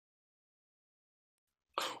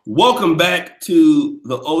Welcome back to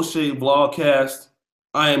the O'Shea Vlogcast.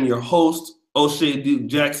 I am your host, O'Shea Duke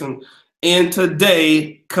Jackson, and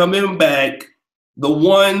today, coming back, the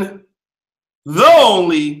one, the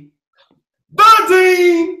only, the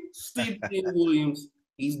Dean, Steve Dean Williams.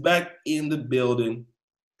 He's back in the building.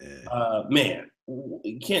 Man,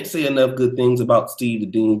 you can't say enough good things about Steve the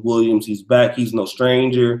Dean Williams. He's back. He's no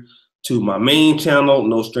stranger to my main channel,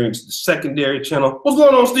 no stranger to the secondary channel. What's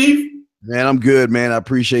going on, Steve? Man, I'm good, man. I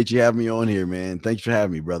appreciate you having me on here, man. Thanks for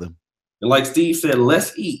having me, brother. And like Steve said,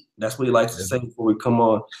 let's eat. That's what he likes to say before we come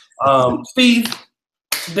on. Steve,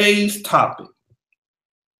 today's topic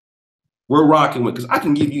we're rocking with, because I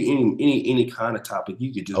can give you any kind of topic.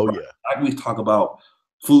 You could just we talk about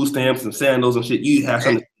food stamps and sandals and shit. You have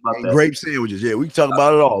something about that. Grape sandwiches, yeah. We can talk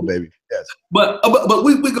about it all, baby. Yes. But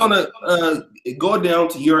we're gonna go down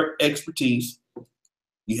to your expertise.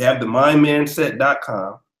 You have the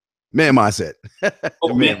mindmindset.com. Man mindset.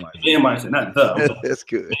 Man mindset, not the. That's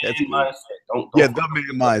good. That's good. Mindset. Don't the man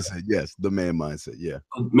mindset. Yes, the man mindset. Yeah.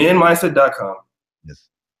 Manmindset.com. Yes.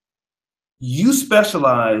 You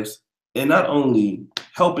specialize in not only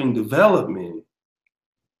helping develop men,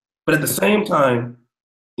 but at the same time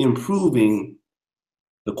improving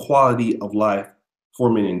the quality of life for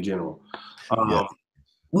men in general.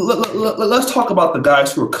 Let's talk about the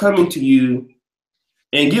guys who are coming to you.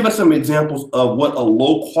 And give us some examples of what a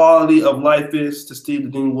low quality of life is to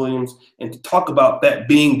Steve Dean Williams, and to talk about that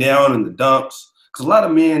being down in the dumps. Because a lot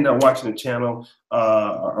of men that are watching the channel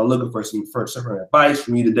are looking for some advice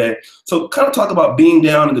from you today. So kind of talk about being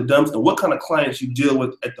down in the dumps and what kind of clients you deal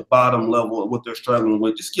with at the bottom level and what they're struggling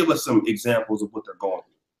with. Just give us some examples of what they're going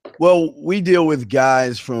through. Well, we deal with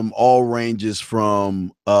guys from all ranges,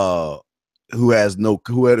 from who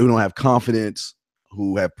don't have confidence,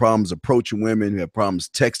 who have problems approaching women, who have problems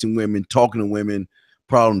texting women, talking to women,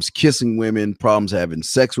 problems kissing women, problems having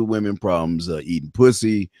sex with women, problems eating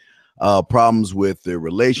pussy, problems with their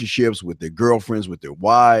relationships, with their girlfriends, with their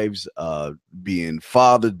wives, being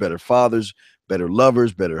fathers, better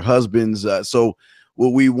lovers, better husbands. So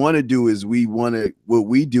what we want to do is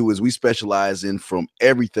we specialize in from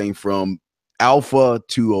everything from alpha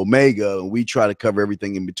to omega, and we try to cover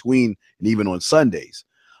everything in between, and even on Sundays.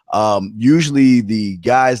 Usually the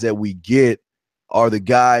guys that we get are the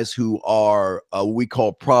guys who are what we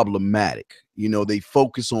call problematic. You know, they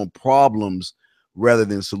focus on problems rather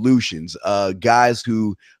than solutions. Guys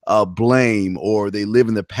who blame, or they live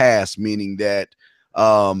in the past, meaning that,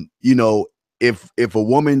 you know, if a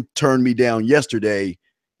woman turned me down yesterday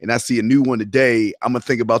and I see a new one today, I'm gonna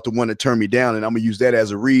think about the one that turned me down, and I'm gonna use that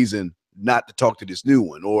as a reason not to talk to this new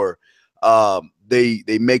one. Or they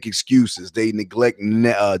make excuses. They neglect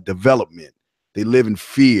development. They live in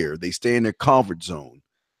fear. They stay in their comfort zone.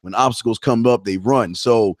 When obstacles come up, they run.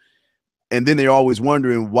 So, and then they're always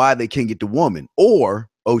wondering why they can't get the woman. Or,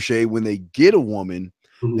 O'Shea, when they get a woman,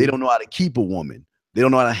 they don't know how to keep a woman. They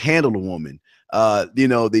don't know how to handle a woman. You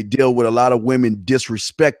know, they deal with a lot of women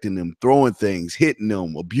disrespecting them, throwing things, hitting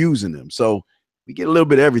them, abusing them. So we get a little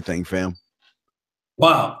bit of everything, fam.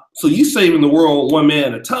 Wow. So you saving the world one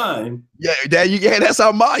man at a time. Yeah, that's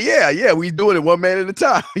our mind. Yeah, we doing it one man at a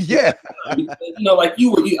time. Yeah. You know, like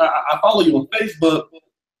I follow you on Facebook,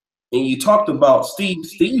 and you talked about Steve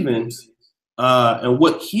Stevens and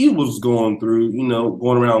what he was going through, you know,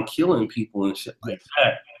 going around killing people and shit like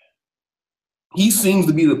that. He seems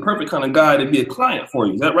to be the perfect kind of guy to be a client for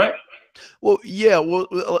you. Is that right? Well, yeah. Well,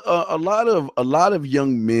 a lot of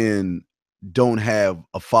young men don't have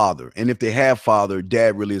a father, and if they have father,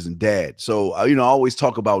 dad really isn't dad. So you know, I always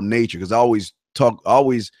talk about nature, because I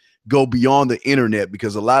always go beyond the internet,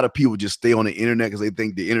 because a lot of people just stay on the internet because they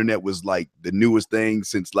think the internet was like the newest thing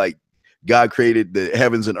since like God created the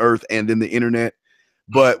heavens and earth and then the internet.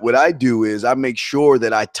 But what I do is I make sure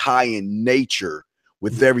that I tie in nature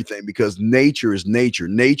with everything, because nature is nature.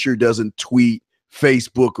 Nature doesn't tweet,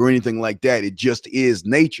 Facebook, or anything like that. It just is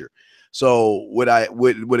nature. So with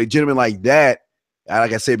a gentleman like that,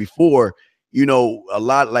 like I said before, you know, a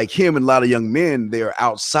lot like him and a lot of young men, they are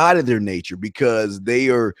outside of their nature because they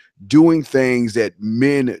are doing things that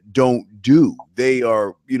men don't do. They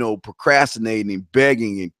are, you know, procrastinating and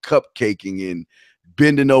begging and cupcaking and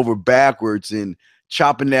bending over backwards and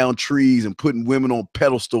chopping down trees and putting women on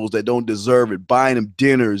pedestals that don't deserve it, buying them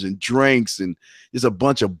dinners and drinks, and it's a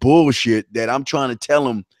bunch of bullshit that I'm trying to tell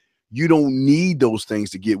them, you don't need those things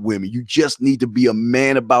to get women. You just need to be a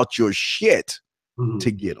man about your shit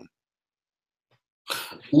to get them.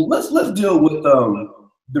 Well, let's deal with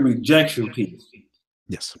the rejection piece.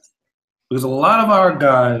 Yes. Because a lot of our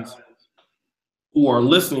guys who are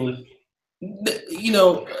listening you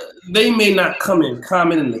know, they may not come and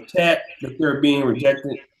comment in the chat that they're being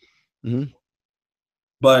rejected, Mhm.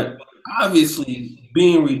 but obviously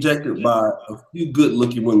being rejected by a few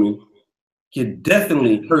good-looking women can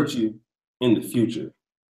definitely hurt you in the future.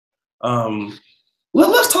 Um,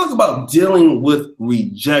 let's talk about dealing with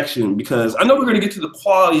rejection because I know we're going to get to the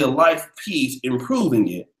quality of life piece, improving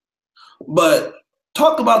it, but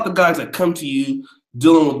talk about the guys that come to you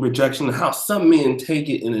dealing with rejection and how some men take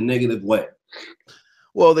it in a negative way.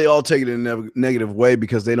 Well, they all take it in a negative way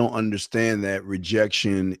because they don't understand that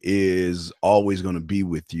rejection is always going to be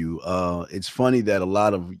with you. It's funny that a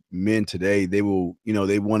lot of men today, they will,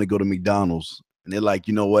 they want to go to McDonald's and they're like,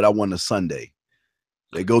 you know what, I want a sundae.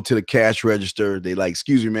 They go to the cash register. They like,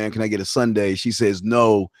 excuse me, man, can I get a sundae? She says,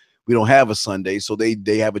 no, we don't have a sundae. So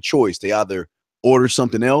they have a choice. They either order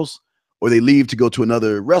something else or they leave to go to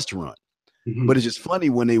another restaurant. But Mm-hmm. it's just funny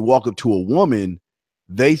when they walk up to a woman,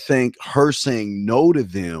 they think her saying no to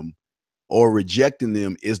them or rejecting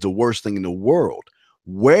them is the worst thing in the world.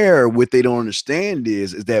 Where what they don't understand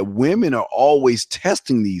is that women are always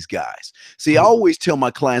testing these guys. See, I always tell my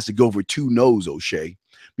clients to go for 2 no's, O'Shea,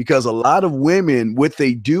 because a lot of women, what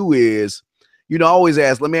they do is, I always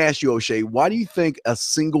ask, let me ask you, O'Shea, why do you think a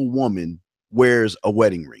single woman wears a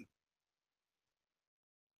wedding ring?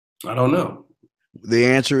 I don't know. The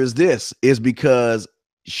answer is this is because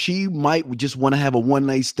she might just want to have a one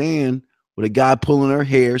night stand with a guy pulling her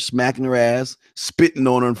hair, smacking her ass, spitting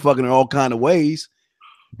on her, and fucking her all kind of ways.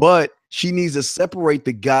 But she needs to separate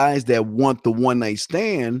the guys that want the one night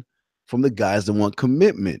stand from the guys that want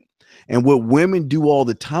commitment. And what women do all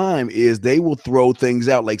the time is they will throw things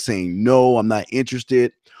out like saying, no, I'm not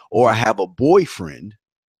interested, or I have a boyfriend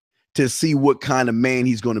to see what kind of man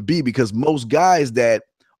he's going to be. Because most guys that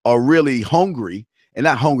are really hungry, and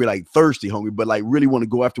not hungry like thirsty hungry, but like really want to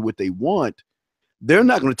go after what they want, they're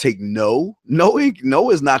not going to take no. No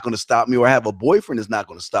is not going to stop me, or have a boyfriend is not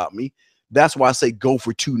going to stop me. That's why I say go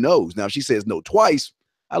for 2 no's. Now, if she says no twice,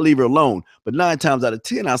 I leave her alone. But 9 times out of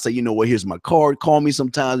 10, I say, you know what? Here's my card. Call me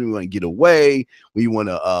sometimes when you want to get away, when you want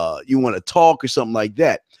to talk or something like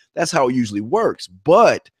that. That's how it usually works.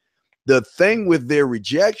 But the thing with their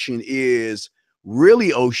rejection is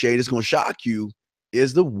really, O'Shea, it's going to shock you,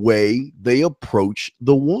 is the way they approach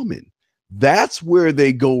the woman. That's where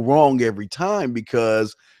they go wrong every time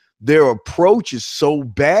because their approach is so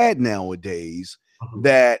bad nowadays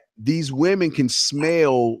that these women can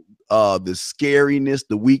smell the scariness,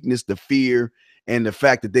 the weakness, the fear, and the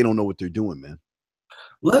fact that they don't know what they're doing, man.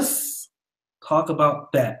 Let's talk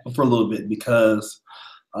about that for a little bit because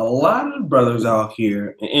a lot of brothers out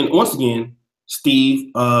here, and once again,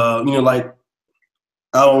 Steve, like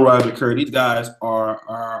Alan Roger Curry, these guys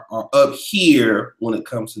are up here when it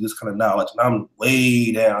comes to this kind of knowledge, and I'm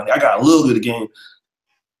way down. I got a little bit of game.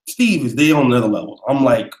 Steve is they on another level. I'm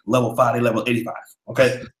like level 5, they level 85.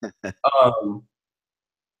 Okay. um,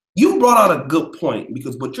 you brought out a good point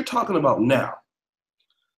because what you're talking about now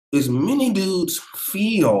is many dudes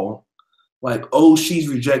feel like, oh, she's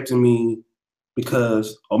rejecting me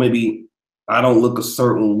because, or maybe I don't look a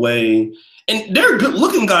certain way. And they're good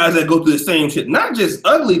looking guys that go through the same shit, not just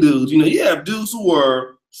ugly dudes. You have dudes who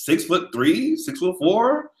are 6'3",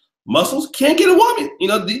 6'4", muscles, can't get a woman.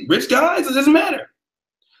 The rich guys, it doesn't matter.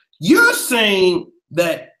 You're saying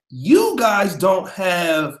that you guys don't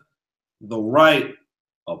have the right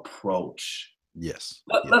approach. Yes.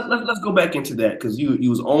 Let's go back into that because you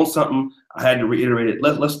was on something. I had to reiterate it.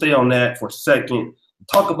 Let's stay on that for a second.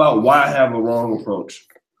 Talk about why I have a wrong approach.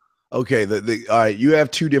 Okay, all right, you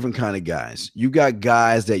have 2 different kind of guys. You got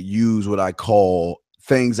guys that use what I call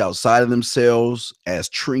things outside of themselves as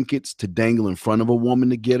trinkets to dangle in front of a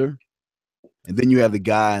woman to get her. And then you have the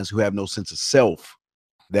guys who have no sense of self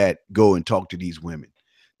that go and talk to these women.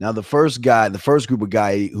 Now, the first group of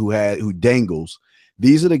guy who dangles,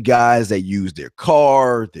 these are the guys that use their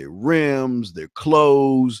car, their rims, their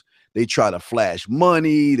clothes. They try to flash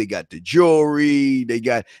money. They got the jewelry. They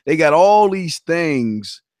got all these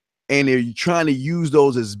things, and they're trying to use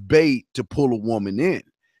those as bait to pull a woman in.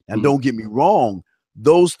 Now, don't get me wrong.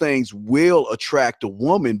 Those things will attract a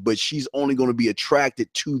woman, but she's only going to be attracted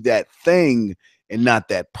to that thing and not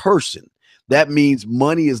that person. That means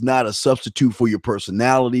money is not a substitute for your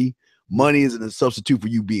personality. Money isn't a substitute for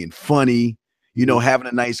you being funny. Having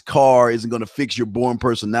a nice car isn't going to fix your boring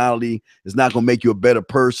personality. It's not going to make you a better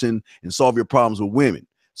person and solve your problems with women.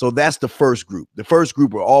 So that's the first group. The first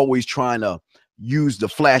group are always trying to use the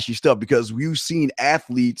flashy stuff because we've seen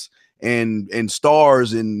athletes and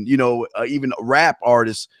stars and even rap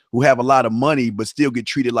artists who have a lot of money but still get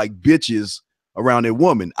treated like bitches around their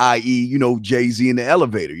woman, i.e., Jay-Z in the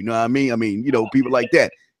elevator. You know what I mean? People like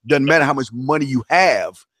that. Doesn't matter how much money you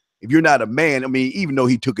have. If you're not a man, I mean, even though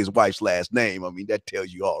he took his wife's last name, I mean, that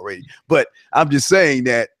tells you already. But I'm just saying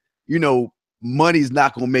that, you know, money's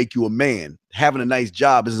not going to make you a man. Having a nice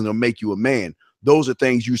job isn't going to make you a man. Those are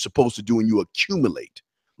things you're supposed to do and you accumulate.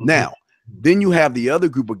 Now, then you have the other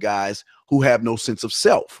group of guys who have no sense of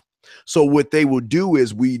self. So what they will do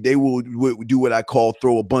is they will do what I call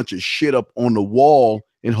throw a bunch of shit up on the wall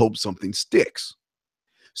and hope something sticks.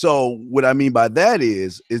 So what I mean by that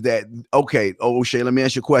is that, okay, O'Shea, let me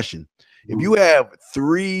ask you a question. If you have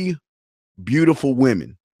 3 beautiful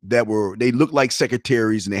women they looked like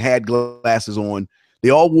secretaries and they had glasses on, they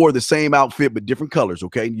all wore the same outfit but different colors,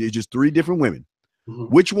 okay? You're just 3 different women.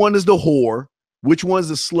 Which one is the whore, which one's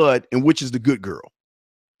the slut, and which is the good girl?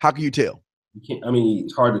 How can you tell? You can't, I mean,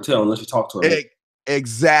 it's hard to tell unless you talk to her.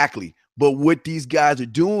 Exactly. But what these guys are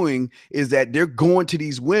doing is that they're going to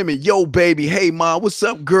these women, yo, baby, hey, mom, what's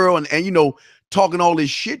up, girl? And you know, talking all this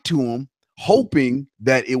shit to them, hoping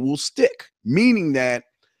that it will stick. Meaning that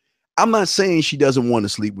I'm not saying she doesn't want to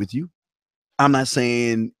sleep with you. I'm not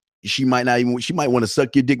saying she might want to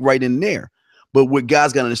suck your dick right in there. But what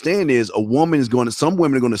guys got to understand is some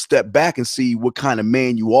women are going to step back and see what kind of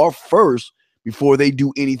man you are first before they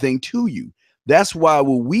do anything to you. That's why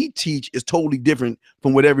what we teach is totally different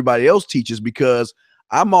from what everybody else teaches, because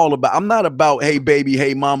I'm not about, hey, baby,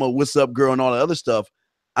 hey, mama, what's up, girl, and all the other stuff.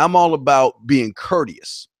 I'm all about being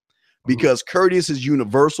courteous, because courteous is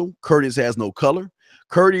universal. Courteous has no color.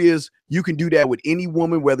 Courteous, you can do that with any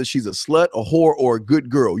woman, whether she's a slut, a whore, or a good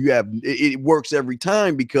girl. It works every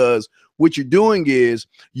time, because what you're doing is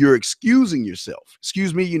you're excusing yourself.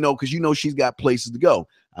 Excuse me, because she's got places to go.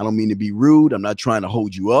 I don't mean to be rude. I'm not trying to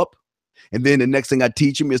hold you up. And then the next thing I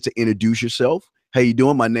teach them is to introduce yourself. How you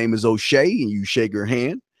doing? My name is O'Shea, and you shake her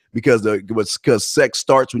hand, because sex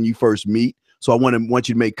starts when you first meet. So I want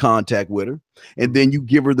you to make contact with her. And then you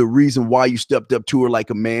give her the reason why you stepped up to her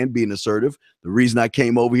like a man, being assertive. The reason I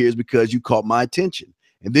came over here is because you caught my attention.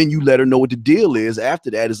 And then you let her know what the deal is.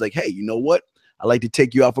 After that, it's like, hey, you know what? I'd like to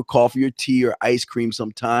take you out for coffee or tea or ice cream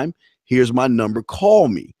sometime. Here's my number. Call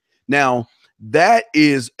me. Now, that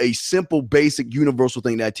is a simple, basic, universal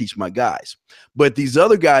thing that I teach my guys. But these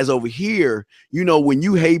other guys over here, when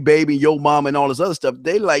you hey baby, yo mama, and all this other stuff,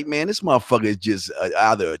 they like, man, this motherfucker is just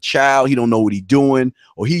either a child, he don't know what he's doing,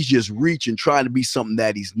 or he's just reaching, trying to be something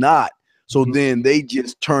that he's not. So then they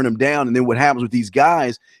just turn him down. And then what happens with these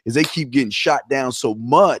guys is they keep getting shot down so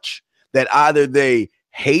much that either they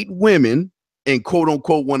hate women and quote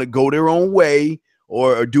unquote want to go their own way,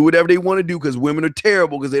 or do whatever they want to do because women are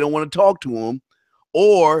terrible because they don't want to talk to them,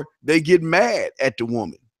 or they get mad at the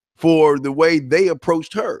woman for the way they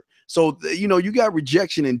approached her. So, you got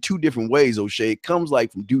rejection in 2 different ways, O'Shea. It comes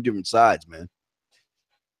like from 2 different sides, man.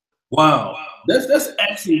 Wow. That's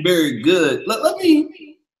actually very good. Let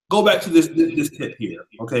me go back to this tip here,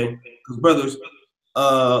 okay? Because, brothers,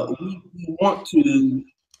 we want to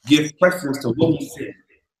give precedence to what he said.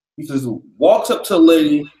 He says, walks up to a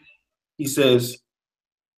lady, he says,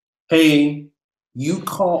 hey, you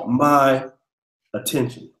caught my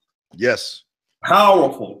attention. Yes.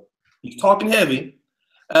 Powerful. He's talking heavy.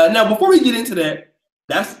 Now, before we get into that,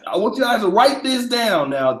 I want you guys to write this down.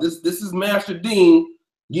 Now, this is Master Dean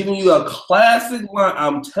giving you a classic line.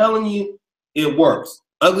 I'm telling you, it works.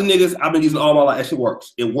 Ugly niggas, I've been using all my life. That shit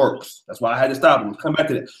works. It works. That's why I had to stop him. Come back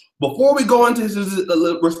to that. Before we go into his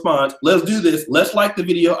response, let's do this. Let's like the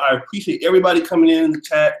video. I appreciate everybody coming in the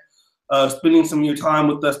chat, spending some of your time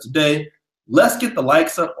with us today. Let's get the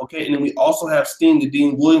likes up, okay? And then we also have Steen the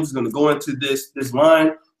Dean Williams is going to go into this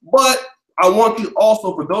line. But I want you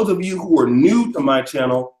also, for those of you who are new to my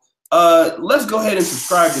channel, let's go ahead and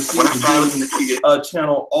subscribe to Steen the Dean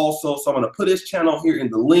channel also. So I'm going to put his channel here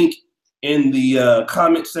in the link in the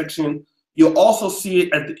comment section. You'll also see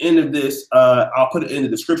it at the end of this. I'll put it in the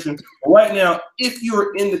description. Right now, if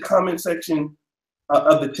you're in the comment section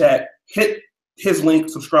of the chat, hit his link,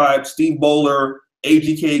 subscribe, Steve Bowler,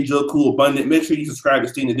 AGK, Joe Cool, Abundant. Make sure you subscribe to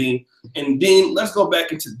Steen the Dean. And Dean, let's go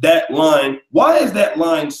back into that line. Why is that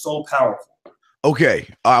line so powerful? Okay,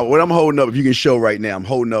 what I'm holding up, if you can show right now, I'm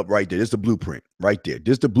holding up right there. This is the blueprint right there.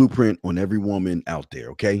 This is the blueprint on every woman out there,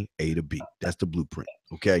 okay? A to B. That's the blueprint,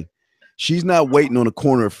 okay? She's not waiting on the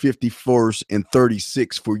corner of 51st and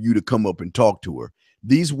 36 for you to come up and talk to her.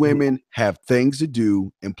 These women have things to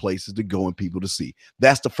do and places to go and people to see.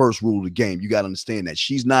 That's the first rule of the game. You got to understand that.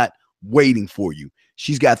 She's not waiting for you.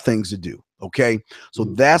 She's got things to do, okay? So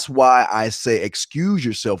that's why I say excuse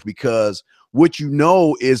yourself, because what you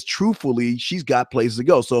know is truthfully she's got places to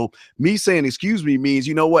go. So me saying excuse me means,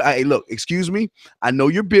 you know what? Hey, look, excuse me. I know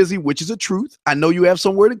you're busy, which is a truth. I know you have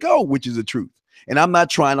somewhere to go, which is a truth. And I'm not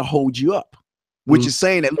trying to hold you up. which is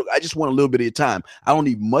saying that, look, I just want a little bit of your time. I don't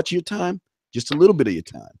need much of your time, just a little bit of your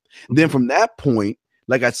time. Then from that point,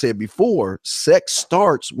 like I said before, sex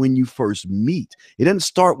starts when you first meet. It doesn't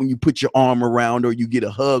start when you put your arm around her or you get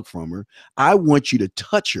a hug from her. I want you to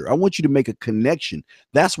touch her. I want you to make a connection.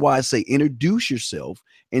 That's why I say introduce yourself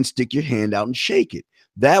and stick your hand out and shake it.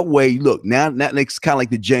 That way, look, now it's kind of like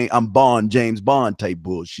the James Bond type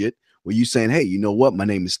bullshit where you saying, hey, you know what? My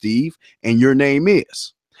name is Steve and your name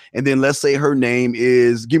is. And then let's say her name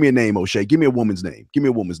is, give me a name, O'Shea. Give me a woman's name. Give me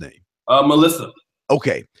a woman's name. Melissa.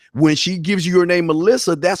 Okay. When she gives you your name,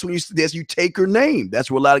 Melissa, that's when you take her name.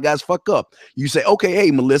 That's where a lot of guys fuck up. You say, okay,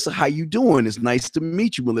 hey, Melissa, how you doing? It's nice to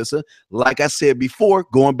meet you, Melissa. Like I said before,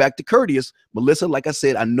 going back to courteous, Melissa, like I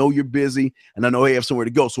said, I know you're busy and I know you have somewhere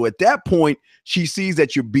to go. So at that point, she sees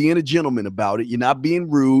that you're being a gentleman about it. You're not being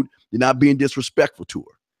rude. You're not being disrespectful to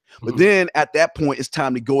her. But then at that point, it's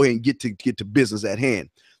time to go ahead and get to business at hand.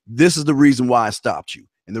 This is the reason why I stopped you.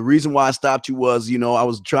 And the reason why I stopped you was, you know, I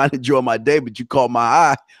was trying to enjoy my day, but you caught my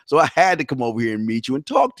eye. So I had to come over here and meet you and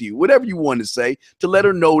talk to you, whatever you want to say, to let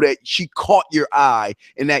her know that she caught your eye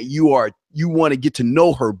and that you want to get to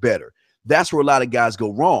know her better. That's where a lot of guys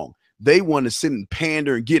go wrong. They want to sit and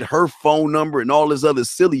pander and get her phone number and all this other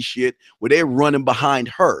silly shit where they're running behind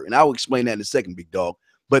her. And I'll explain that in a second, big dog.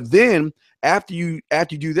 But then after you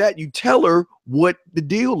do that, you tell her what the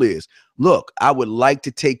deal is. Look, I would like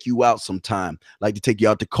to take you out sometime, like to take you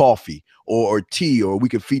out to coffee or tea, or we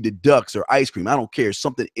could feed the ducks or ice cream. I don't care.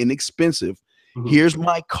 Something inexpensive. Here's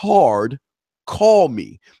my card. Call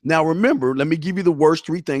me. Now, remember, let me give you the worst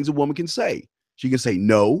three things a woman can say. She can say,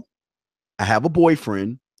 no, I have a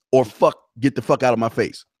boyfriend, or fuck, get the fuck out of my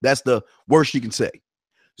face. That's the worst she can say.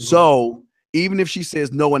 So even if she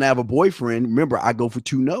says no and I have a boyfriend, remember, I go for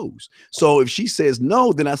two no's. So if she says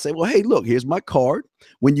no, then I say, well, hey, look, here's my card.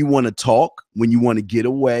 When you want to talk, when you want to get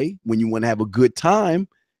away, when you want to have a good time,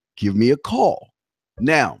 give me a call.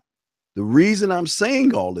 Now, the reason I'm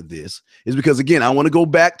saying all of this is because, again, I want to go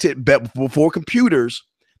back to before computers.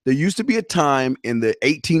 There used to be a time in the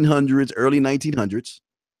 1800s, early 1900s,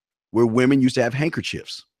 where women used to have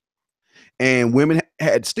handkerchiefs. And women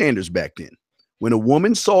had standards back then. When a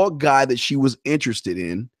woman saw a guy that she was interested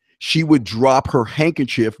in, she would drop her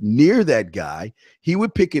handkerchief near that guy. He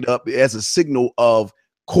would pick it up as a signal of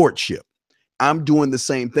courtship. I'm doing the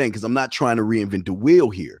same thing because I'm not trying to reinvent the wheel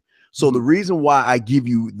here. So the reason why I give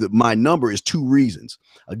you my number is two reasons.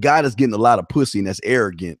 A guy that's getting a lot of pussy and that's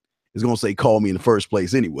arrogant is going to say, call me in the first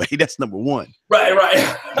place anyway. That's number one.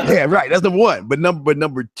 Right. Yeah, right. That's number one. But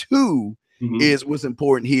number two is what's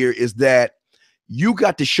important here is that you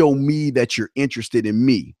got to show me that you're interested in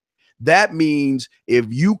me. That means if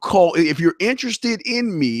you're interested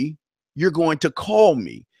in me, you're going to call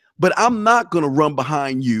me. But I'm not going to run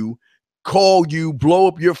behind you, call you, blow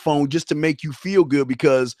up your phone just to make you feel good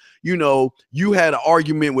because, you know, you had an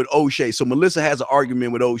argument with O'Shea. So Melissa has an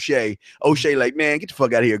argument with O'Shea. O'Shea like, man, get the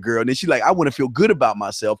fuck out of here, girl. And then she's like, I want to feel good about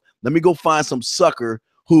myself. Let me go find some sucker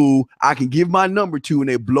who I can give my number to and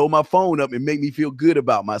they blow my phone up and make me feel good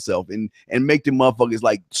about myself and make the motherfuckers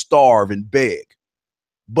like starve and beg.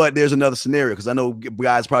 But there's another scenario because I know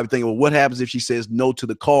guys probably thinking, well, what happens if she says no to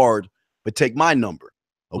the card, but take my number?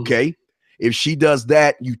 Okay. If she does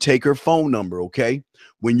that, you take her phone number. Okay.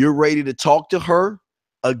 When you're ready to talk to her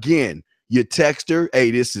again, you text her, hey,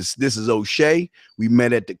 this is O'Shea. We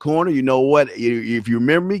met at the corner. You know what? If you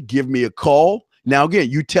remember me, give me a call. Now, again,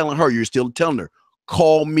 you're telling her, you're still telling her,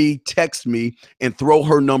 call me, text me, and throw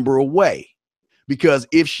her number away. Because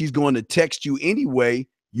if she's going to text you anyway,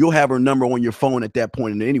 you'll have her number on your phone at that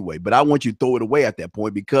point anyway. But I want you to throw it away at that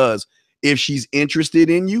point because if she's interested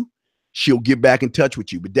in you, she'll get back in touch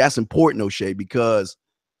with you. But that's important, O'Shea, because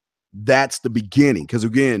that's the beginning. Because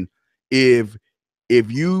again, if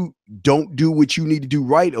you don't do what you need to do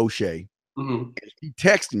right, O'Shea, and she's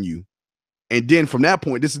texting you, and then from that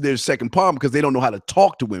point, this is their second problem because they don't know how to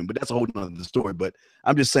talk to women. But that's a whole nother story. But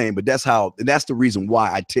I'm just saying, but that's the reason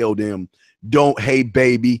why I tell them, don't, hey,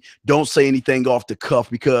 baby, don't say anything off the cuff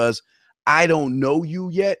because I don't know you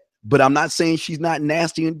yet. But I'm not saying she's not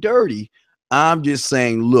nasty and dirty. I'm just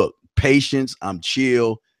saying, look, patience, I'm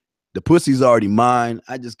chill. The pussy's already mine.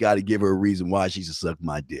 I just got to give her a reason why she should suck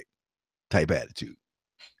my dick type attitude.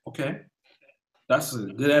 Okay. That's a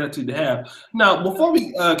good attitude to have. Now, before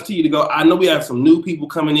we continue to go, I know we have some new people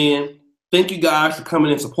coming in. Thank you guys for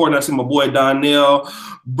coming in supporting us. And my boy Donnell,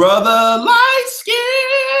 brother, light skin.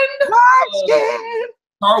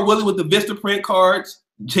 Carl Willie with the Vista print cards.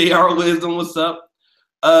 JR Wisdom, what's up?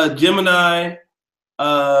 Gemini,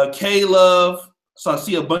 K Love. So I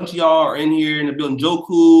see a bunch of y'all are in here in the building. Joe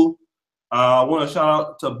Cool. I want to shout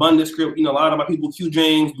out to Abundant Script. You know, a lot of my people, Q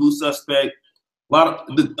James, Blue Suspect. A lot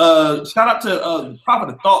of shout out to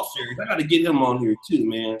Prophet of Thought series. I got to get him on here too,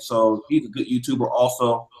 man. So he's a good YouTuber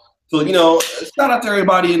also. So shout out to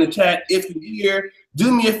everybody in the chat. If you're here,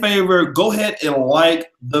 do me a favor, go ahead and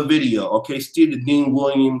like the video. Okay, Steve Dean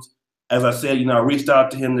Williams. As I said, I reached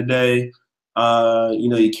out to him today.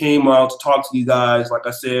 He came out to talk to you guys. Like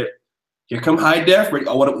I said, here come high def.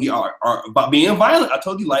 What we are about being violent. I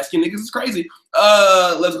told you, light skinned niggas is crazy.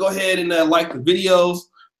 Let's go ahead and like the videos.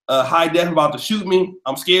 High def about to shoot me.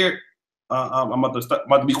 I'm scared. I'm about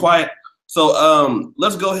to be quiet. So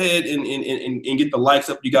let's go ahead and get the likes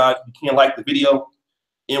up, you guys. If you can't like the video.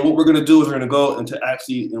 And what we're going to do is we're going to go into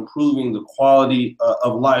actually improving the quality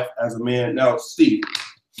of life as a man. Now, Steve.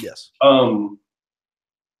 Yes. A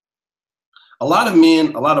lot of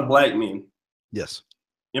men, a lot of black men. Yes.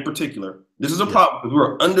 In particular, this is a problem because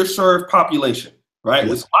we're an underserved population, right? Yes.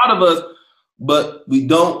 There's a lot of us, but we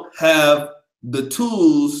don't have the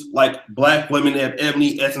tools like black women at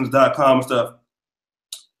ebonyessence.com and stuff.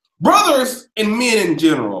 Brothers and men in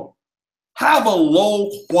general have a low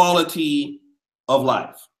quality of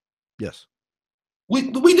life. Yes.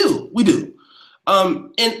 We do.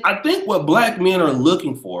 And I think what black men are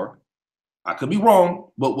looking for, I could be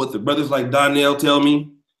wrong, but what the brothers like Donnell tell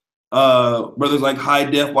me, brothers like High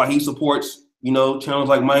Def, why he supports, channels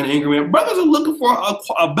like mine and Angry Man, brothers are looking for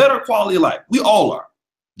a better quality of life. We all are.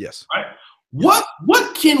 Yes. Right? Where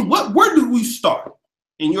do we start,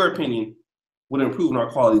 in your opinion, with improving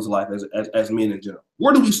our qualities of life as men in general?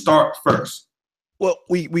 Where do we start first? Well,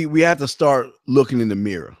 we have to start looking in the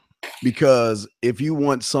mirror, because if you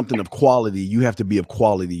want something of quality, you have to be of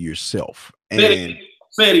quality yourself. And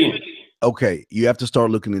say it again. Okay, you have to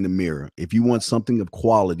start looking in the mirror. If you want something of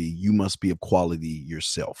quality, you must be of quality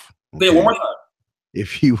yourself. Okay? Say it one more time.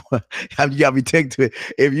 If you got me take to it.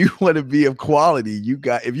 If you want to be of quality,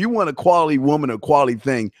 if you want a quality woman or quality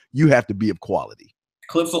thing, you have to be of quality.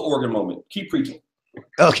 Clips of organ moment. Keep preaching.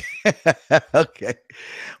 Okay. Okay.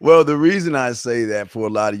 Well, the reason I say that for a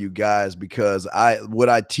lot of you guys, because what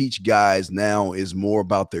I teach guys now is more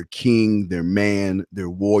about their king, their man, their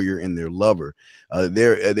warrior, and their lover.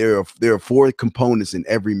 There are 4 components in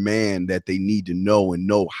every man that they need to know, and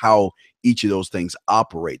know how each of those things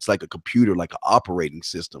operates, like a computer, like an operating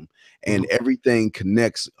system, and everything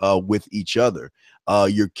connects with each other.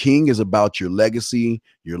 Your king is about your legacy,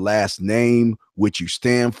 your last name, what you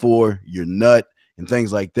stand for, your nut, and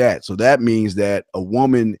things like that. So that means that a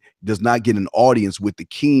woman does not get an audience with the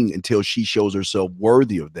king until she shows herself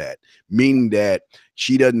worthy of that, meaning that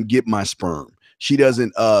she doesn't get my sperm. She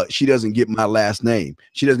doesn't get my last name.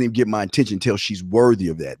 She doesn't even get my attention until she's worthy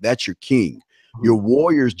of that. That's your king. Your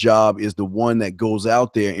warrior's job is the one that goes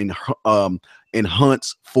out there and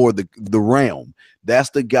hunts for the realm.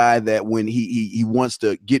 That's the guy that when he wants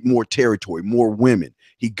to get more territory, more women,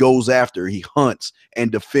 he goes after, he hunts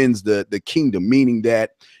and defends the kingdom, meaning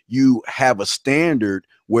that you have a standard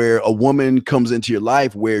where a woman comes into your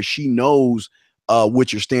life where she knows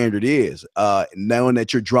what your standard is, knowing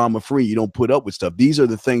that you're drama free, you don't put up with stuff. These are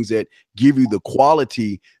the things that give you the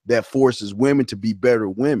quality that forces women to be better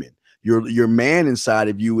women. Your man inside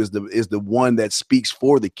of you is the one that speaks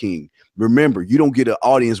for the king. Remember, you don't get an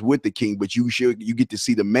audience with the king, but you get to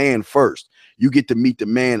see the man first. You get to meet the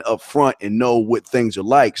man up front and know what things are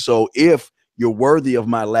like. So if you're worthy of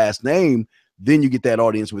my last name, then you get that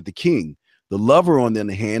audience with the king. The lover, on the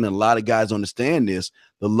other hand, and a lot of guys understand this,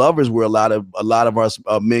 the lovers where a lot of us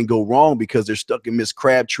men go wrong, because they're stuck in Miss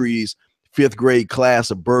Crabtree's 5th grade class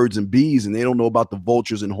of birds and bees, and they don't know about the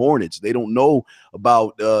vultures and hornets. They don't know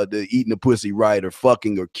about the eating the pussy right, or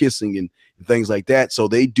fucking, or kissing, and things like that. So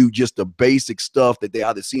they do just the basic stuff that they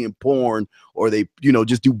either see in porn, or they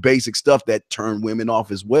just do basic stuff that turn women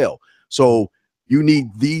off as well. So you need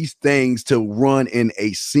these things to run in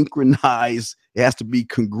a synchronized, it has to be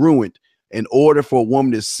congruent in order for a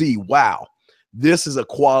woman to see, wow, this is a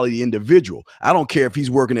quality individual. I don't care if he's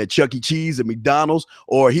working at Chuck E. Cheese, at McDonald's,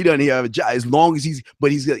 or he doesn't have a job, as long as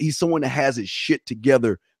he's someone that has his shit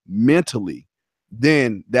together mentally,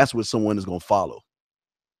 then that's what someone is going to follow.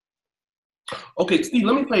 Okay, Steve,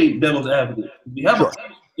 let me play devil's advocate. We have a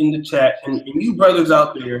in the chat, and you brothers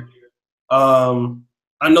out there,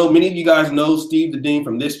 I know many of you guys know Steve the Dean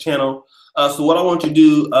from this channel. So what I want you to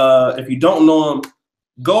do, if you don't know him,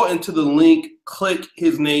 go into the link, click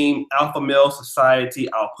his name, Alpha Male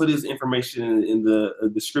Society. I'll put his information in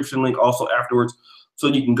the description link also afterwards. So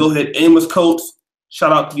you can go ahead. Amos Coates,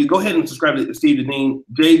 shout out to you. Go ahead and subscribe to Steve the Dean.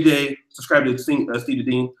 JJ, subscribe to Steve the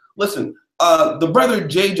Dean. Listen, the brother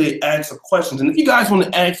JJ asks questions. And if you guys want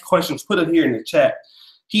to ask questions, put it here in the chat.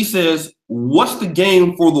 He says, what's the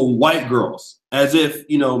game for the white girls? As if,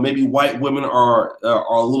 maybe white women are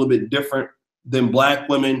a little bit different. than black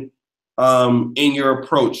women in your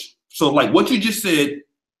approach? So like what you just said,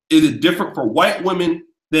 is it different for white women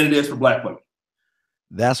than it is for black women?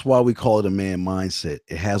 That's why we call it a man mindset.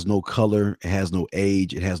 It has no color, it has no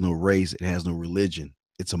age, it has no race, it has no religion.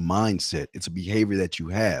 It's a mindset. It's a behavior that you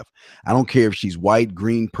have. I don't care if she's white,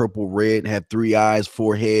 green, purple, red, have 3 eyes,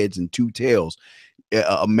 4 heads, and 2 tails.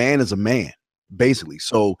 A man is a man, basically.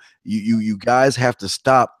 So you guys have to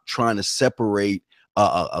stop trying to separate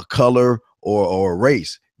a color or a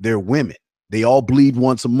race. They're women. They all bleed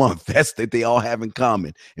once a month. That's that they all have in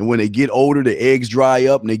common. And when they get older, the eggs dry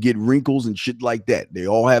up and they get wrinkles and shit like that. They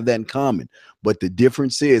all have that in common. But the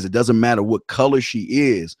difference is it doesn't matter what color she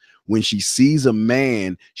is. When she sees a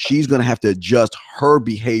man, she's going to have to adjust her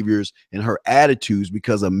behaviors and her attitudes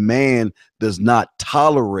because a man does not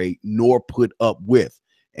tolerate nor put up with.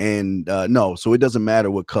 And no, so it doesn't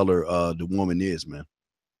matter what color the woman is, man.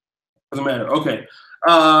 Doesn't matter. Okay.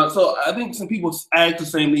 So I think some people ask the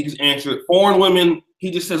same thing. He just answered. Foreign women, he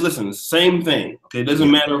just says, listen, same thing. Okay. It doesn't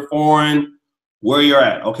matter foreign, where you're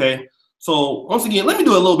at. Okay. So once again, let me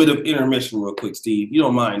do a little bit of intermission real quick, Steve. You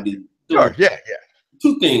don't mind, dude? Sure. Yeah.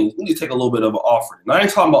 2 things. We need to take a little bit of an offering. Now, I ain't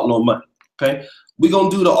talking about no money. Okay. We're going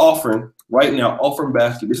to do the offering right now, offering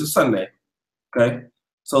basket. This is Sunday. Okay.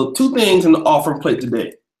 So 2 things in the offering plate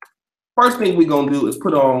today. First thing we're going to do is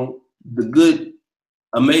put on the Good,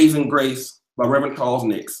 Amazing Grace by Reverend Charles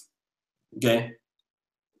Nix. Okay.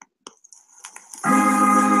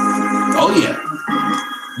 Oh, yeah.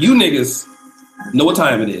 You niggas know what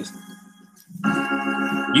time it is.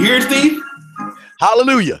 You hear it, Steve?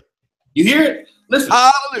 Hallelujah. You hear it? Listen.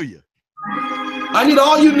 Hallelujah. I need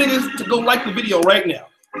all you niggas to go like the video right now.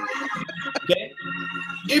 Okay?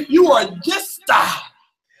 If you are just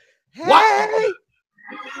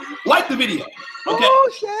like the video. Okay?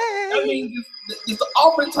 That means it's the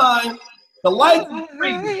offering time. The likes is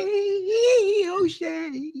crazy.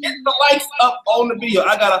 Get the likes up on the video.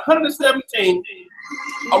 I got 117.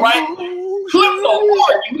 All right? Clips on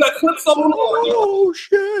board. You got clips on board.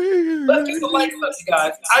 Let's get the likes up, you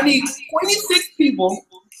guys. I need 26 people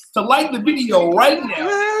to like the video right now.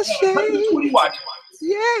 120 watching.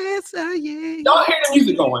 Yes, yeah. Y'all hear the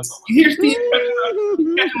music going. You hear Steve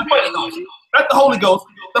catching the funny ghost. Not the Holy Ghost,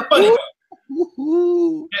 the funny ghost.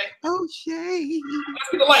 Okay? Oh, Shay. Let's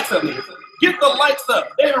get the likes up, niggas. Get the likes up.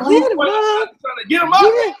 They're Get them up. trying to get them up.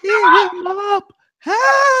 Get them up.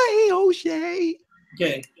 Hey, O'Shea.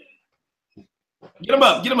 Okay. Get them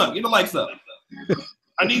up. Get them up. Get the likes up.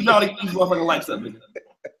 I need y'all to get these motherfucking likes up, nigga.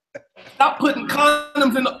 Stop putting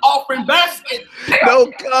condoms in the offering basket. No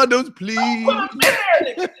condoms, please.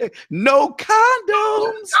 No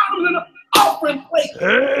condoms. Condoms in the offering plate.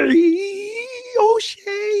 Hey,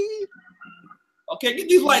 O'Shea. Okay, get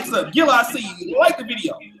these likes up. Gil, I see you. Like the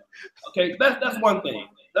video. Okay, that's one thing.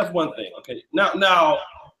 That's one thing. Okay, now,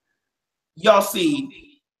 y'all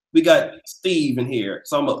see we got Steve in here,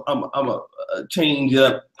 so I'm a change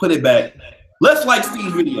up, put it back. Let's like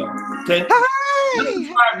Steve's video. Okay. Let's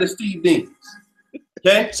subscribe to Steve Dings.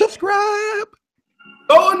 Okay? Subscribe.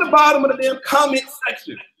 Go in the bottom of the damn comment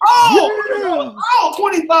section. Oh,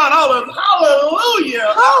 $25.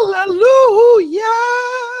 Hallelujah. Hallelujah.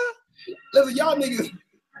 Listen, y'all niggas.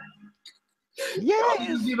 Yes.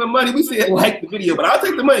 Y'all giving money. We said like the video, but I'll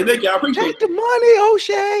take the money. Thank you. I appreciate it. Take the money,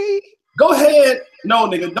 O'Shea. Go ahead. No,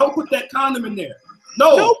 nigga. Don't put that condom in there.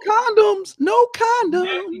 No condoms. No condoms.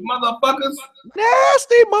 Nasty motherfuckers.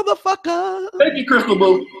 Nasty motherfucker. Thank you, Crystal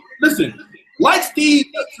Boo. Listen, like Steve,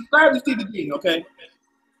 subscribe to Steve the King, okay?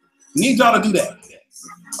 Need y'all to do that.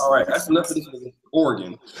 All right, that's enough of this nigga.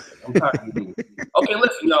 Oregon. I'm tired of you. Okay,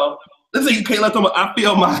 listen, y'all. Listen, you can't let them. I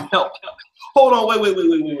feel my help. Hold on,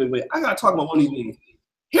 wait. I gotta talk about one of these niggas.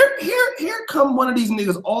 Here come one of these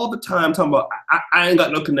niggas all the time talking about I ain't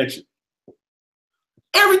got no connection.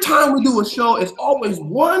 Every time we do a show, it's always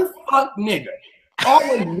one fuck nigga.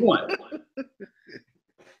 Always one.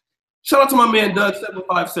 Shout out to my man Doug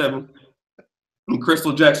 757 and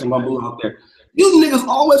Crystal Jackson, my boo out there. You niggas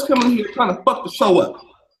always come in here trying to fuck the show up.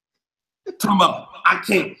 Talking about I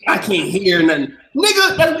can't hear nothing.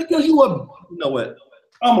 Nigga, that's because you know what?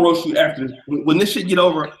 I'm gonna roast you after this. When this shit get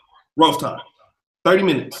over, roast time. 30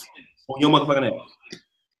 minutes on your motherfucking ass.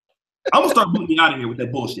 I'm gonna start booting you out of here with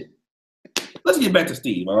that bullshit. Let's get back to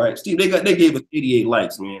Steve, all right? Steve, they gave us 88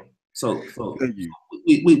 likes, man. So thank you.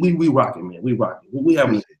 We rocking, man. We rocking. We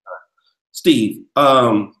having a good time. Steve,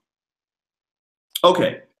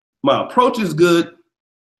 okay. My approach is good.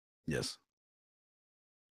 Yes.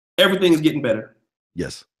 Everything is getting better.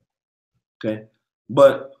 Yes. Okay.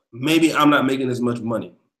 But maybe I'm not making as much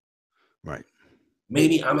money. Right.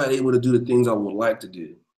 Maybe I'm not able to do the things I would like to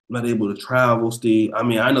do. not able to travel, Steve. I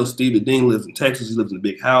mean, I know Steve the Dean lives in Texas. He lives in a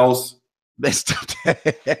big house. That's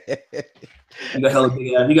He got hella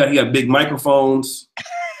big ass. He got big microphones.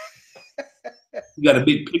 He got a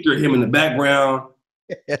big picture of him in the background.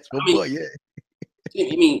 that's my I boy. mean, Yeah.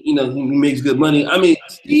 I mean, you know, he makes good money. I mean,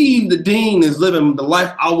 Steve the Dean is living the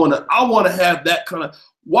life I wanna have that kind of.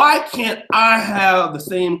 Why can't I have the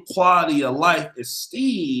same quality of life as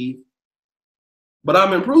Steve, but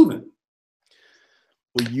I'm improving?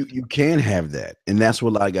 Well, you can have that, and that's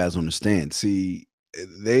what a lot of guys understand. See,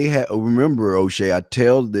 they have remember O'Shea. I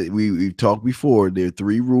tell that we've talked before. There are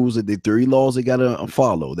three rules that the three laws they gotta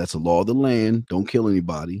follow. That's the law of the land, don't kill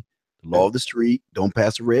anybody. The law of the street, don't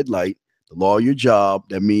pass a red light. The law of your job,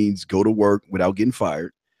 that means go to work without getting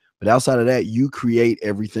fired. But outside of that, you create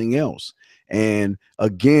everything else. And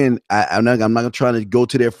again, I'm not trying to go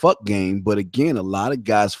to their fuck game, but again, a lot of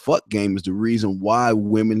guys' fuck game is the reason why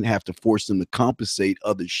women have to force them to compensate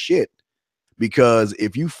other shit. Because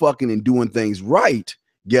if you fucking and doing things right,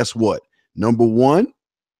 guess what? Number one,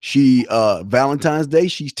 she Valentine's Day,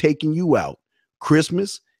 she's taking you out.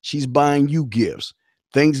 Christmas, she's buying you gifts.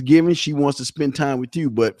 Thanksgiving, she wants to spend time with you.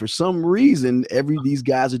 But for some reason, these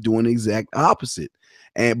guys are doing the exact opposite.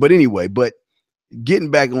 But anyway, but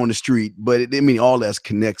getting back on the street, but I mean, all that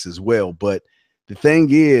connects as well. But the thing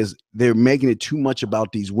is, they're making it too much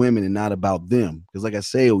about these women and not about them. Because, like I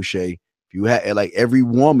say, O'Shea, if you had like every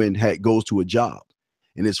woman goes to a job,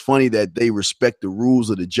 and it's funny that they respect the rules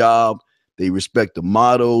of the job, they respect the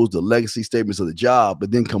mottos, the legacy statements of the job,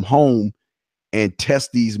 but then come home and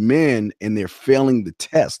test these men and they're failing the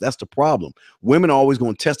test. That's the problem. Women are always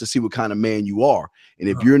going to test to see what kind of man you are. And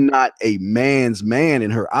if you're not a man's man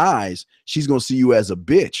in her eyes, she's going to see you as a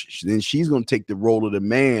bitch. Then she's going to take the role of the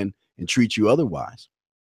man and treat you otherwise.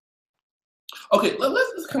 Okay,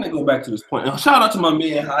 let's kind of go back to this point. Shout out to my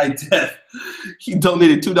man High Def. He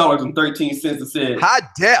donated $2.13 and said, High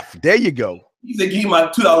Def. There you go. He said, give me my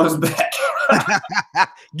 $2 back.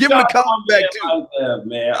 Give him a comment back too. High Def,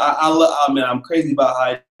 man. I mean, I'm crazy about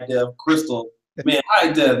High Def. Crystal, man,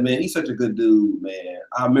 High Def, man. He's such a good dude, man.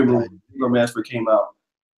 I remember when Negro Master came out,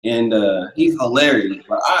 and he's hilarious.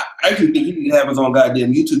 But I actually think he need to have his own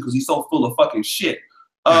goddamn YouTube because he's so full of fucking shit.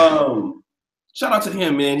 Shout out to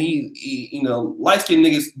him, man. He you know, light skinned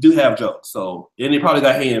niggas do have jokes, so and they probably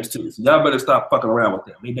got hands too. So y'all better stop fucking around with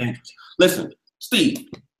them. They dangerous. Listen, Steve,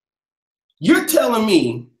 you're telling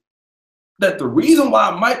me that the reason why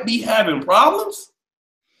I might be having problems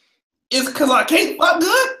is because I can't fuck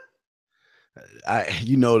good?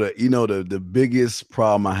 The biggest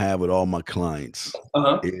problem I have with all my clients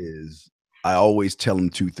is I always tell them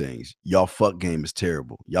two things. Y'all fuck game is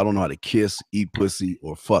terrible. Y'all don't know how to kiss, eat pussy,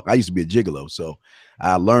 or fuck. I used to be a gigolo, so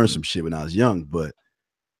I learned some shit when I was young, but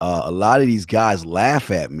a lot of these guys laugh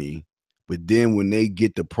at me, but then when they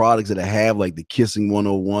get the products that I have, like the kissing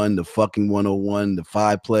 101, the fucking 101, the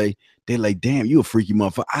 5-play, they're like, damn, you a freaky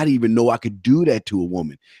motherfucker. I didn't even know I could do that to a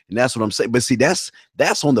woman. And that's what I'm saying. But see, that's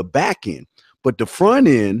on the back end. But the front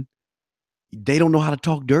end, they don't know how to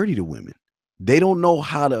talk dirty to women. They don't know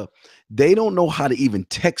how to even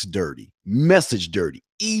text dirty, message dirty,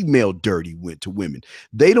 email dirty to women.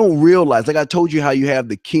 They don't realize, like I told you how you have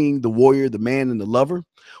the king, the warrior, the man, and the lover.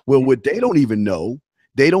 Well, what they don't even know,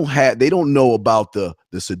 they don't know about the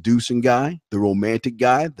seducing guy, the romantic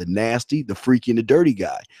guy, the nasty, the freaky, and the dirty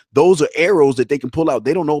guy. Those are arrows that they can pull out.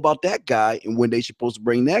 They don't know about that guy and when they're supposed to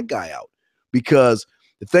bring that guy out. Because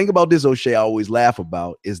the thing about this, O'Shea, I always laugh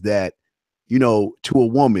about is that, to a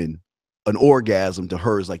woman, an orgasm to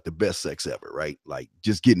her is like the best sex ever, right? Like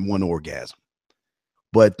just getting one orgasm.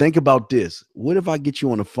 But think about this. What if I get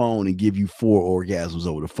you on the phone and give you 4 orgasms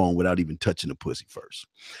over the phone without even touching the pussy first?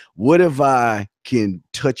 What if I can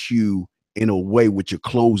touch you in a way with your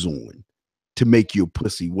clothes on to make your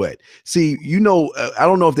pussy wet? See, I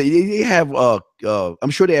don't know if they have, I'm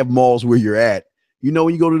sure they have malls where you're at.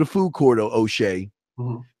 When you go to the food court, O'Shea,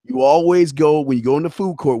 you always go, when you go in the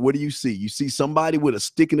food court, what do you see? You see somebody with a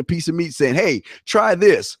stick and a piece of meat saying, hey, try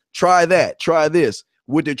this, try that, try this.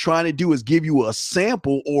 What they're trying to do is give you a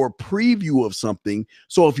sample or a preview of something.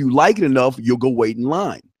 So if you like it enough, you'll go wait in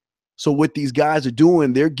line. So what these guys are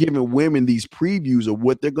doing, they're giving women these previews of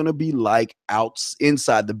what they're going to be like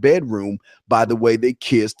inside the bedroom by the way they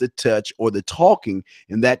kiss, the touch, or the talking,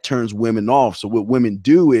 and that turns women off. So what women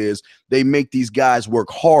do is they make these guys work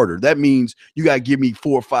harder. That means you got to give me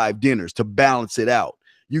 4 or 5 dinners to balance it out.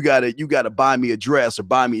 You got to buy me a dress or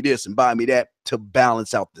buy me this and buy me that to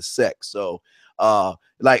balance out the sex. So and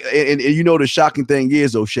the shocking thing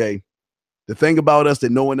is, O'Shea, the thing about us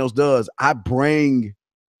that no one else does, I bring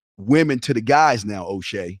women to the guys now,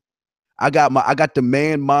 O'Shea. I got the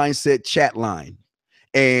man mindset chat line.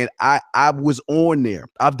 And I was on there.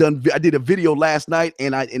 I did a video last night,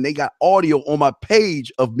 and they got audio on my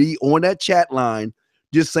page of me on that chat line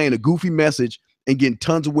just saying a goofy message and getting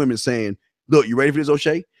tons of women saying, look, you ready for this,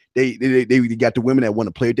 O'Shea? They got the women that want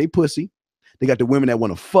to play with their pussy. They got the women that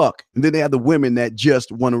want to fuck. And then they have the women that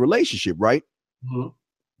just want a relationship, right? Mm-hmm.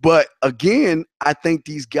 But again, I think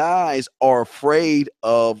these guys are afraid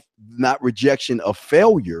of not rejection of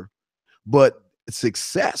failure, but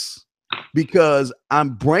success. Because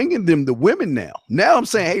I'm bringing them the women now. Now I'm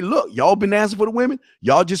saying, hey, look, y'all been asking for the women.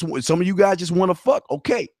 Y'all just, some of you guys just want to fuck.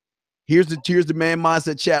 Okay. Here's the man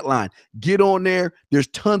mindset chat line. Get on there. There's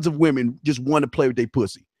tons of women just want to play with their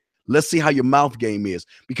pussy. Let's see how your mouth game is.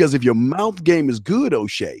 Because if your mouth game is good,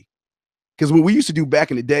 O'Shea, because what we used to do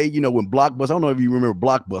back in the day, when Blockbuster, I don't know if you remember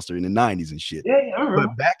Blockbuster in the 90s and shit. Yeah, I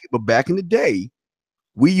remember. But back in the day,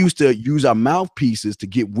 we used to use our mouthpieces to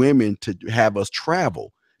get women to have us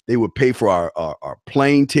travel. They would pay for our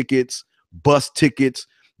plane tickets, bus tickets.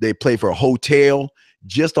 They pay for a hotel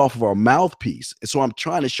just off of our mouthpiece. And so I'm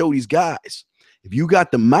trying to show these guys, if you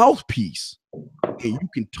got the mouthpiece and you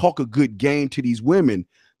can talk a good game to these women,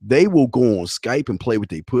 they will go on Skype and play with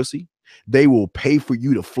their pussy. They will pay for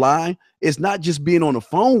you to fly. It's not just being on the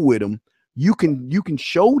phone with them. You can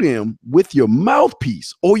show them with your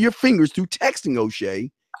mouthpiece or your fingers through texting,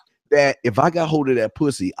 O'Shea, that if I got hold of that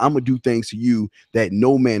pussy, I'm gonna do things to you that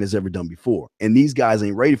no man has ever done before. And these guys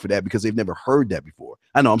ain't ready for that because they've never heard that before.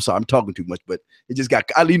 I know, I'm sorry, I'm talking too much, but it just got,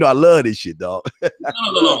 I love this shit, dog.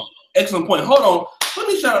 No. Excellent point. Hold on. Let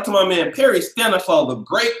me shout out to my man, Perry Stanislaw, the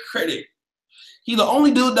great critic. He's the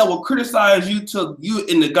only dude that will criticize you till you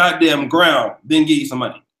in the goddamn ground, then give you some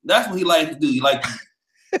money. That's what he likes to do. He likes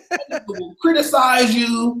to criticize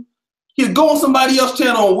you. He'll go on somebody else's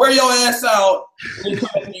channel and wear your ass out and come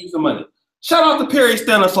back and give you some money. Shout out to Perry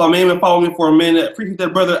Stanislaw, man. Been following me for a minute. Appreciate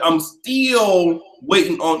that, brother. I'm still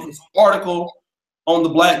waiting on his article on the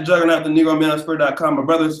Black Juggernaut, the NegroManosphere.com. My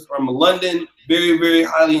brother's from London, very, very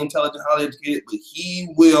highly intelligent, highly educated, but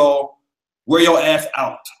he will wear your ass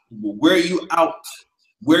out. He will wear you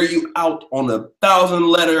out on a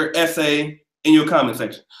 1,000-letter essay in your comment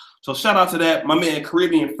section. So shout out to that. My man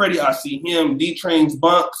Caribbean Freddy, I see him. D-Trains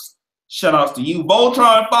Bunks. Shout outs to you.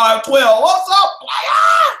 Voltron 512. What's up,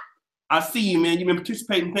 player? I see you, man. You've been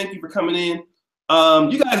participating. Thank you for coming in.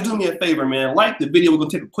 You guys do me a favor, man. Like the video. We're going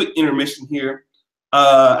to take a quick intermission here.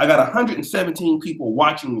 I got 117 people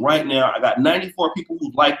watching right now. I got 94 people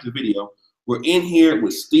who liked the video. We're in here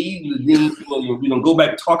with Steve the Dean Williams. We're going to go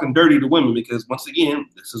back talking dirty to women because, once again,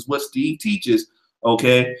 this is what Steve teaches,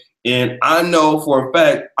 okay? And I know for a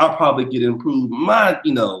fact I'll probably get improved. My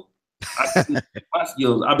skills,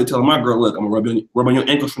 I've been telling my girl, look, I'm going to rub on your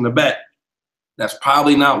ankles from the back. That's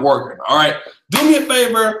probably not working, all right? Do me a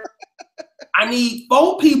favor. I need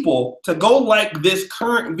 4 people to go like this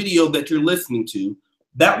current video that you're listening to.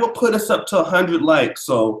 That will put us up to 100 likes.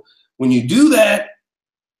 So when you do that,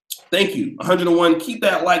 thank you. 101, keep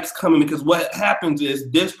that likes coming because what happens is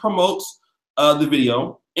this promotes the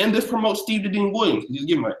video and this promotes Steve the Dean Williams. He's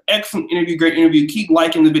giving an excellent interview, great interview. Keep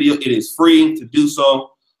liking the video. It is free to do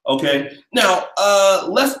so. Okay. Now,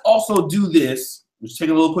 let's also do this. Let's take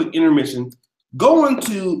a little quick intermission. Go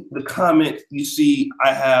into the comments. You see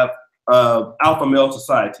I have Alpha Male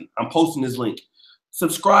Society. I'm posting this link.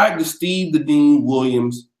 Subscribe to Steve the Dean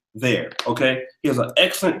Williams there, okay? He has an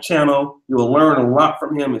excellent channel. You'll learn a lot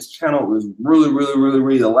from him. His channel is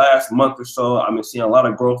really the last month or so. I've been seeing a lot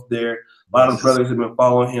of growth there. A lot of brothers have been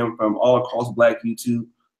following him from all across Black YouTube.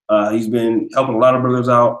 He's been helping a lot of brothers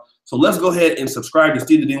out. So let's go ahead and subscribe to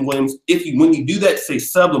Steve the Dean Williams. When you do that, say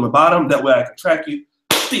sub on the bottom. That way I can track you.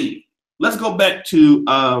 Steve, let's go back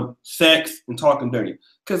to sex and talking dirty.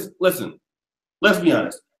 Because listen, let's be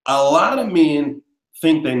honest. A lot of men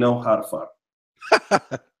think they know how to fuck.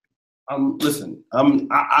 Listen,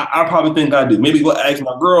 I probably think I do. Maybe go ask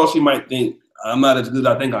my girl. She might think I'm not as good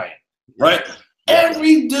as I think I am. Right?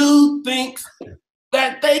 Every dude thinks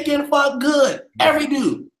that they can fuck good. Every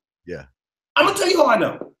dude. Yeah. I'm gonna tell you how I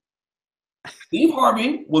know. Steve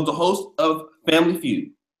Harvey was the host of Family Feud.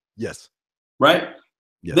 Yes. Right?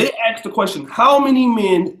 Yes. They asked the question, how many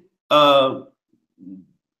men out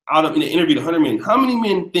of, in the interview, 100 men, how many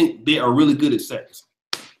men think they are really good at sex?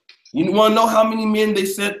 You want to know how many men they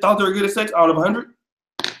said thought they were good at sex out of 100?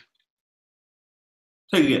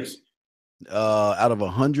 Take a guess. Out of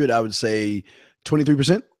 100, I would say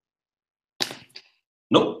 23%.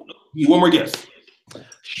 Nope. One more guess.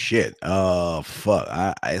 Shit. Fuck.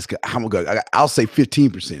 I'm gonna. I'll say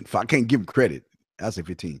 15%. If I can't give them credit, I'll say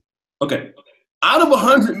 15. Okay. Out of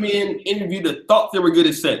 100 men interviewed that thought they were good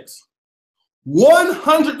at sex,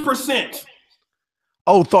 100%.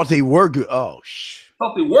 Oh, thought they were good. Oh,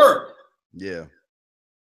 thought they were. Yeah.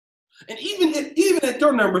 And even at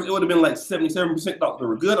your numbers, it would have been like 77% thought they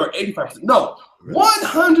were good or 85%. No,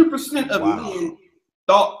 100% of men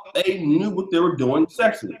thought they knew what they were doing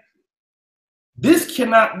sexually. This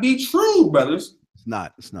cannot be true, brothers. It's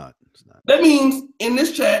not. It's not. It's not. That means in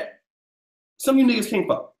this chat, some of you niggas can't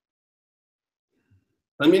fuck.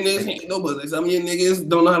 Some of you niggas ain't no pussy. Some of you niggas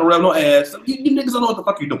don't know how to rub no ass. Some of you niggas don't know what the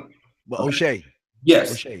fuck you're doing. But O'Shea.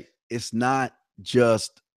 Yes. O'Shea, it's not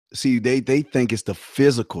just they think it's the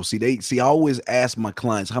physical. I always ask my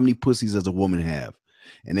clients, how many pussies does a woman have?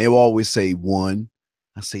 And they always say one.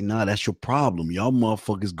 I say, nah, that's your problem. Y'all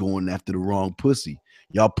motherfuckers going after the wrong pussy.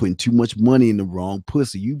 Y'all putting too much money in the wrong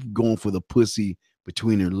pussy. You going for the pussy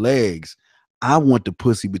between her legs. I want the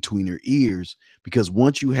pussy between her ears, because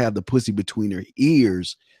once you have the pussy between her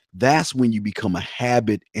ears, that's when you become a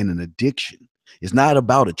habit and an addiction. It's not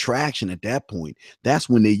about attraction at that point. That's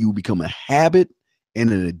when you become a habit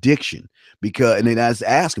and an addiction. And then I just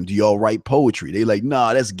ask them, do y'all write poetry? They like,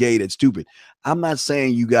 nah, that's gay, that's stupid. I'm not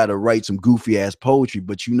saying you got to write some goofy ass poetry,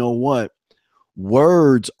 but you know what?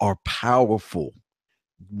 Words are powerful.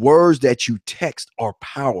 Words that you text are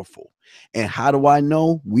powerful. And how do I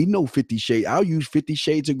know? We know 50 Shades. I'll use 50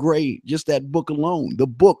 Shades of Grey. Just that book alone.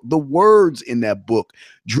 The words in that book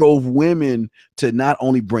drove women to not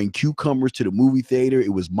only bring cucumbers to the movie theater,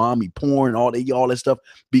 it was mommy porn, all that stuff,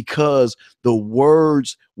 because the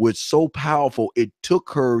words were so powerful. It took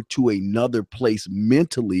her to another place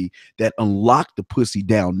mentally that unlocked the pussy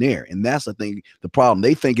down there. And that's the thing, the problem.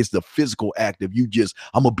 They think it's the physical act of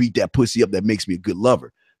I'm gonna beat that pussy up that makes me a good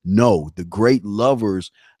lover. No, the great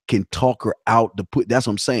lovers can talk her out that's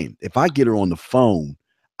what I'm saying. If I get her on the phone,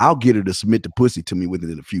 I'll get her to submit the pussy to me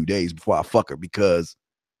within a few days before I fuck her, because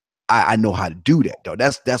I know how to do that, though.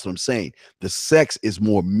 That's what I'm saying. The sex is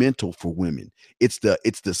more mental for women. It's the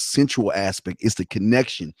sensual aspect. It's the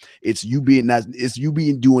connection. It's you being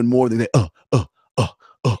doing more than that.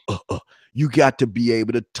 You got to be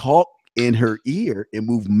able to talk in her ear and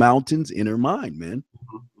move mountains in her mind, man.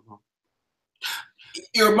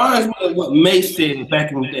 It reminds me of what May said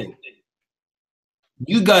back in the day.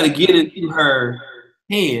 You got to get into her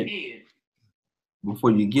head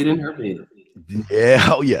before you get in her bed. Yeah,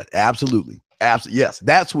 oh yeah, absolutely. Yes,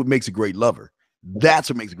 that's what makes a great lover. That's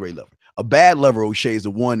what makes a great lover. A bad lover, O'Shea, is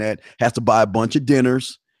the one that has to buy a bunch of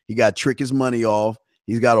dinners. He got to trick his money off.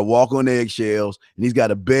 He's got to walk on eggshells, and he's got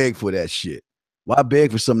to beg for that shit. Why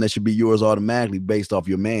beg for something that should be yours automatically based off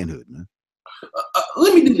your manhood, man?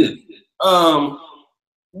 Let me do this.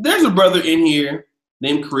 There's a brother in here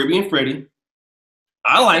named Caribbean Freddie.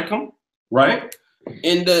 I like him, right?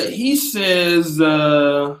 And he says,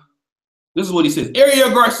 this is what he says.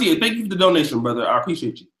 Ariel Garcia, thank you for the donation, brother. I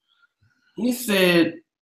appreciate you. He said,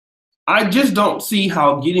 I just don't see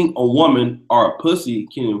how getting a woman or a pussy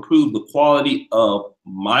can improve the quality of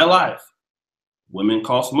my life. Women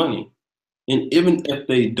cost money. And even if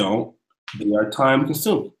they don't, they are time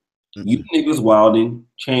consuming. Mm-hmm. You niggas wilding,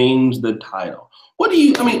 change the title. What do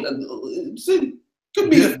you, could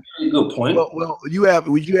be a very good point. Well, you have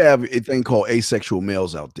a thing called asexual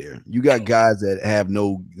males out there. You got guys that have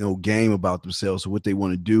no game about themselves. So what they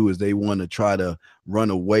want to do is they want to try to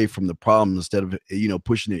run away from the problem instead of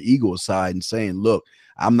pushing their ego aside and saying, look,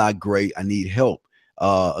 I'm not great, I need help.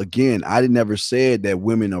 Again, I never said that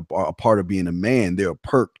women are a part of being a man. They're a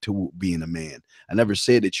perk to being a man. I never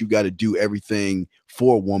said that you got to do everything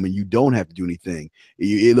for a woman. You don't have to do anything.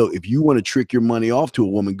 Look, if you want to trick your money off to a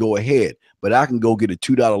woman, go ahead. But I can go get a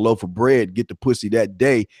 $2 loaf of bread, get the pussy that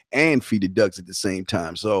day, and feed the ducks at the same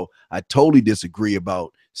time. So I totally disagree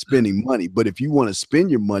about spending money. But if you want to spend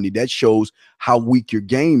your money, that shows how weak your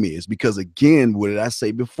game is. Because again, what did I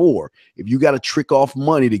say before? If you got to trick off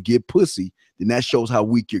money to get pussy, then that shows how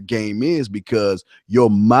weak your game is, because your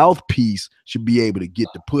mouthpiece should be able to get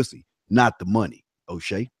the pussy, not the money.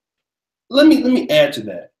 O'Shea? Let me add to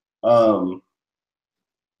that.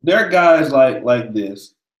 There are guys like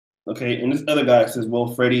this, okay, and this other guy says,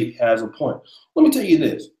 well, Freddie has a point. Let me tell you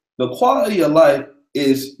this. The quality of life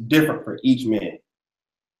is different for each man.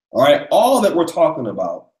 All right, all that we're talking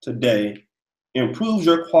about today improves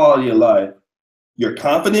your quality of life, your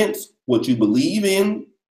confidence, what you believe in.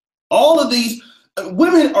 All of these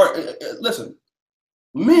women are, listen,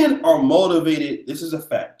 men are motivated. This is a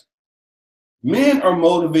fact. Men are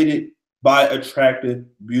motivated by attractive,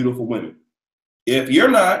 beautiful women. If you're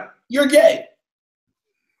not, you're gay.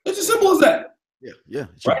 It's as simple as that. Yeah.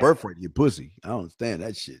 It's your birthright, your pussy. I don't understand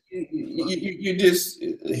that shit. You just,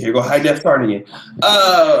 here go high def starting again.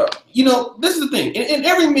 This is the thing. And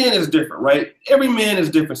every man is different, right? Every man is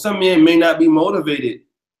different. Some men may not be motivated,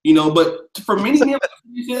 but for many men,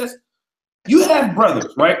 he says, You have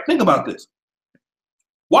brothers, right? Think about this.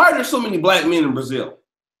 Why are there so many black men in Brazil?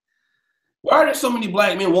 Why are there so many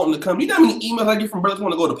black men wanting to come? You know how many emails I get from brothers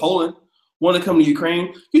want to go to Poland, want to come to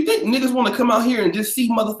Ukraine? You think niggas want to come out here and just see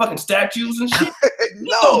motherfucking statues and shit?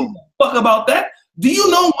 No. Fuck about that. Do you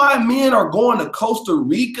know why men are going to Costa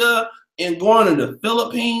Rica and going to the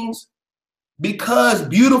Philippines? Because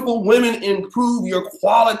beautiful women improve your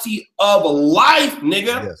quality of life,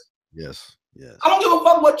 nigga. Yes, yes, yes. I don't give a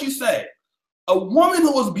fuck what you say. A woman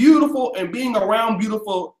who is beautiful and being around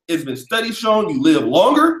beautiful, it's been studies shown you live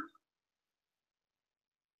longer.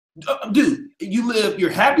 Dude,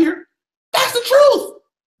 you're happier. That's the truth.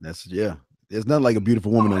 That's There's nothing like a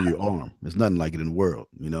beautiful woman on your arm. There's nothing like it in the world,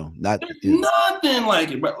 you know. There's nothing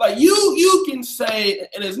like it, bro. Like you can say,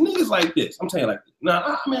 and there's niggas like this. I'm telling you like this.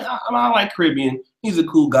 Now, I like Caribbean. He's a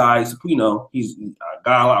cool guy. He's a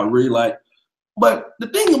guy I really like. But the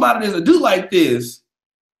thing about it is, a dude like this,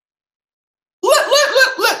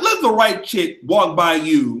 let the right chick walk by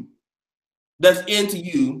you that's into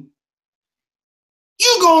you.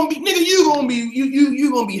 You gonna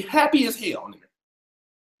be happy as hell, nigga.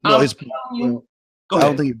 No, I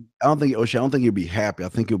don't think he'll be happy. I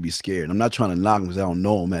think he'll be scared. I'm not trying to knock him because I don't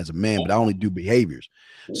know him as a man, but I only do behaviors.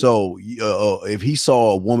 So if he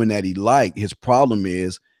saw a woman that he liked, his problem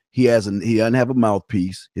is he doesn't have a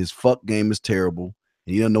mouthpiece. His fuck game is terrible,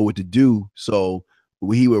 and he doesn't know what to do. So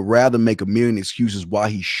he would rather make a million excuses why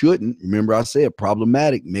he shouldn't. Remember, I said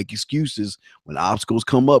problematic. Make excuses when obstacles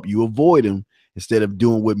come up. You avoid them instead of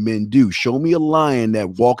doing what men do. Show me a lion that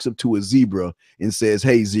walks up to a zebra and says,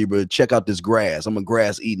 "Hey, zebra, check out this grass. I'm a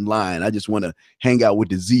grass-eating lion. I just want to hang out with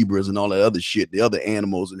the zebras and all that other shit, the other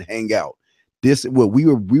animals, and hang out." We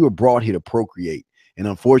were brought here to procreate. And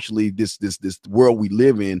unfortunately, this world we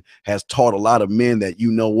live in has taught a lot of men that, you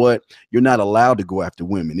know what, you're not allowed to go after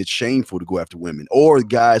women. It's shameful to go after women. Or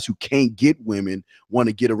guys who can't get women want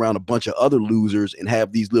to get around a bunch of other losers and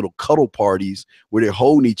have these little cuddle parties where they're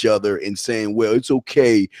holding each other and saying, well, it's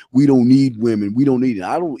okay. We don't need women. We don't need it.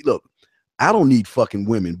 I don't need fucking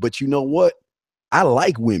women. But you know what? I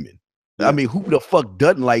like women. I mean, who the fuck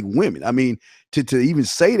doesn't like women? I mean, to even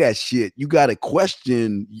say that shit, you got to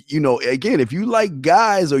question, again, if you like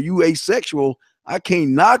guys or you asexual, I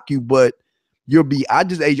can't knock you, but I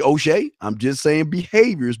just age O'Shea. I'm just saying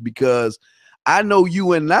behaviors because I know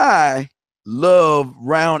you and I love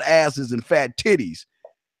round asses and fat titties.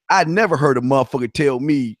 I never heard a motherfucker tell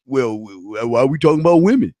me, well, why are we talking about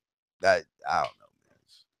women? I don't know.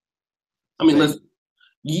 I mean, listen,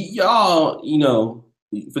 y'all,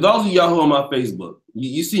 for those of y'all who are on my Facebook,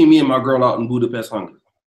 you see me and my girl out in Budapest, Hungary,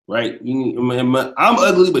 right? I'm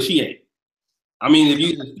ugly, but she ain't. I mean, if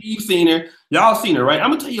you've seen her, y'all seen her, right? I'm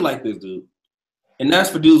gonna tell you like this, dude. And that's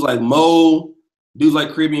for dudes like Mo, dudes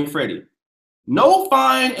like Caribbean Freddie. No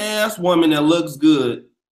fine ass woman that looks good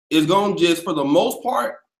is gonna just, for the most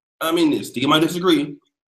part, I mean, Steve might disagree.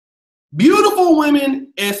 Beautiful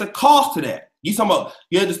women, it's a cost to that. You talking about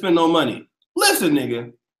you had to spend no money. Listen,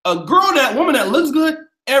 nigga, woman that looks good,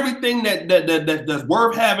 everything that's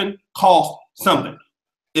worth having costs something.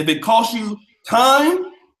 If it costs you time,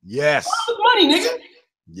 yes, money, nigga.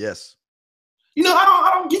 Yes.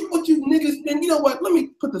 I don't get what you niggas. And you know what? Let me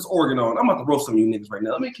put this organ on. I'm about to roast some of you niggas right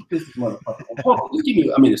now. Let me keep this motherfucker. Hold on. Just give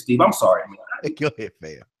me a minute, Steve. I'm sorry. Go ahead,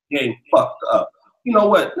 fam. Getting fucked up. You know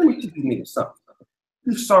what? Let me tell you niggas something.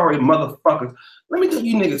 You sorry motherfuckers. Let me tell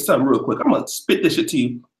you niggas something real quick. I'm gonna spit this shit to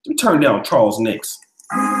you. You turn down Charles Nix.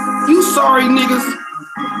 You sorry niggas.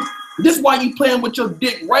 This is why you playing with your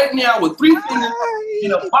dick right now with 3 fingers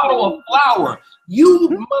in a bottle of flour. You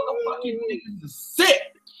motherfucking niggas is sick.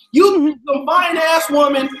 You some fine ass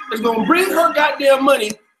woman is gonna bring her goddamn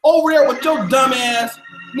money over there with your dumb ass.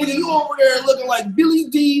 Nigga, you over there looking like Billy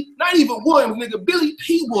D, not even Williams, nigga, Billy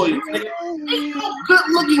P. Williams, nigga. Ain't no good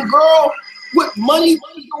looking girl with money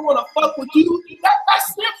don't wanna fuck with you.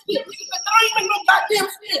 That's snip shit. That don't even make no goddamn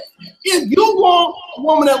sense. If you want a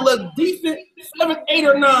woman that looks decent, 7, 8,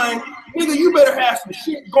 or 9, nigga, you better have some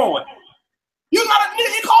shit going. You gotta,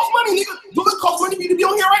 nigga, it costs money, nigga. Do it cost money for you to be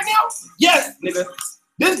on here right now? Yes, nigga.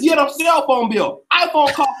 This get a cell phone bill.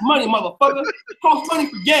 iPhone costs money, motherfucker. It costs money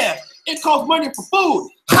for gas. It costs money for food.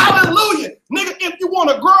 Hallelujah. Nigga, if you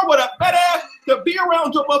want a girl with a fat ass to be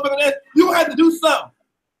around your motherfucking ass, you have to do something.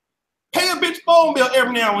 Pay a bitch phone bill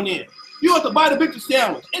every now and then. You have to buy the bitch a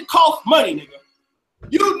sandwich. It costs money, nigga.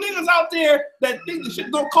 You niggas out there that think this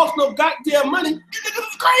shit don't cost no goddamn money, you niggas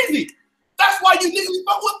is crazy. That's why you niggas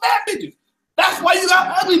fuck with fat bitches. That's why you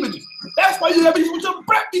got ugly bitches. That's why you have bitches with your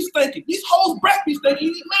breath be stinking. These hoes breath be stinking.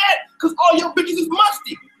 You get mad because all your bitches is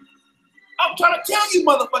musty. I'm trying to tell you,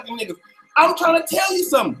 motherfucking niggas. I'm trying to tell you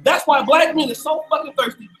something. That's why black men is so fucking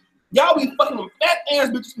thirsty. Y'all be fucking them fat ass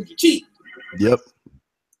bitches because you cheap. Yep.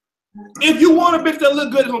 If you want a bitch that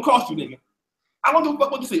look good, it's gonna cost you, nigga. I don't give a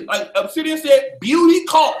fuck what you say. Like Obsidian said, beauty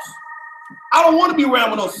costs. I don't want to be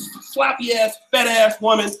around with those sloppy ass, fat ass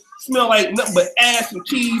women, smell like nothing but ass and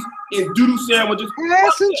cheese and doodoo sandwiches.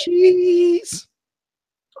 Ass and cheese.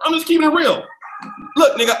 I'm just keeping it real.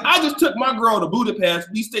 Look, nigga, I just took my girl to Budapest.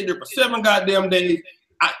 We stayed there for 7 goddamn days.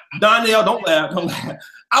 Donnell, don't laugh.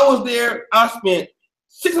 I was there. I spent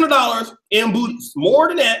 $600 in Budapest, more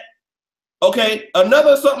than that. Okay,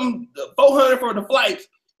 another something, $400 for the flights,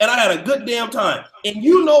 and I had a good damn time. And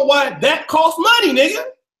you know why? That costs money, nigga.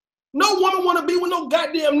 No woman want to be with no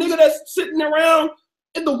goddamn nigga that's sitting around.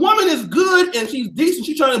 If the woman is good and she's decent,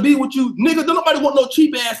 she's trying to be with you, nigga, don't nobody want no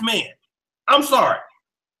cheap ass man. I'm sorry.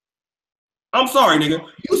 I'm sorry, nigga.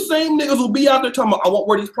 You same niggas will be out there talking about, I won't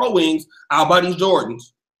wear these Pro Wings, I'll buy these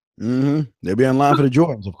Jordans. Mm-hmm. They'll be in line for the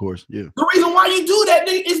Jordans, of course. Yeah. The reason why you do that,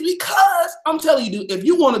 nigga, is because I'm telling you, dude, if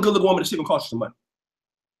you want a good looking woman, the shit gonna cost you some money.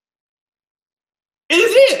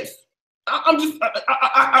 It is. I'm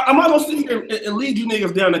not gonna sit here and lead you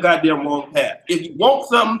niggas down the goddamn wrong path. If you want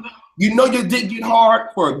something, you know your dick get hard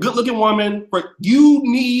for a good looking woman, you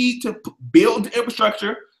need to build the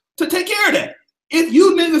infrastructure to take care of that. If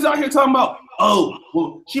you niggas out here talking about, oh,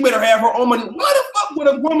 well, she better have her own money. Why the fuck would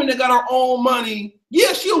a woman that got her own money?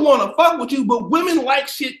 Yeah, she'll want to fuck with you, but women like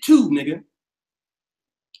shit too, nigga.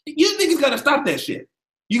 You niggas gotta stop that shit.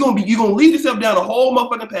 You gonna lead yourself down a whole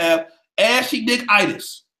motherfucking path, ashy dick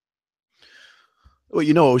itis. Well,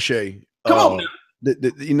 you know, O'Shea. Come on now.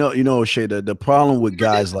 You know, O'Shea, the problem with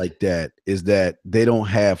guys like that is that they don't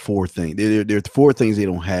have 4 things. There are 4 things they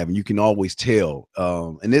don't have, and you can always tell.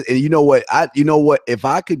 And you know what? If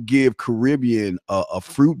I could give Caribbean a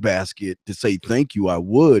fruit basket to say thank you, I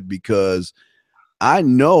would, because I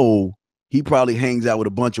know he probably hangs out with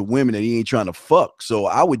a bunch of women that he ain't trying to fuck. So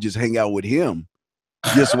I would just hang out with him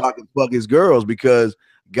just so I can fuck his girls, because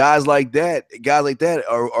guys like that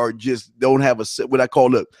are just don't have what I call,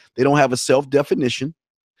 look, they don't have a self-definition.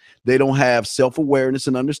 They don't have self-awareness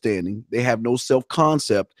and understanding. They have no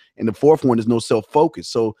self-concept. And the 4th one is no self-focus.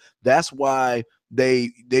 So that's why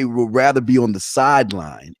they would rather be on the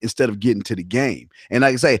sideline instead of getting to the game. And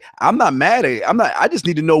like I say, I'm not mad at it. I just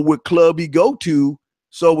need to know what club he go to.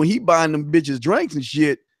 So when he buying them bitches drinks and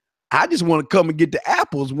shit, I just want to come and get the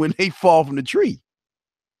apples when they fall from the tree.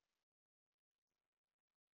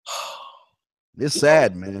 It's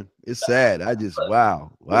sad, man. It's sad. I just,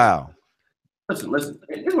 wow. Listen.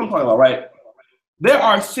 Here's what I'm talking about, right? There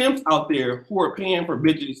are simps out there who are paying for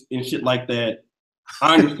bitches and shit like that.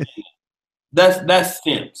 I understand. That's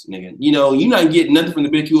simps, nigga. You know, you're not getting nothing from the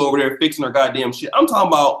bitch you over there fixing her goddamn shit. I'm talking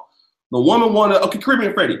about the woman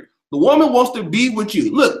Caribbean Freddie. The woman wants to be with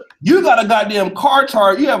you. Look, you got a goddamn car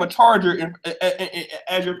charger. You have a charger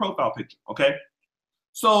as your profile picture, okay?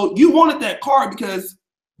 So you wanted that car because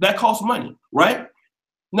that costs money, right?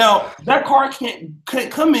 Now, that car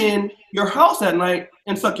can't come in your house at night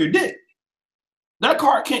and suck your dick. That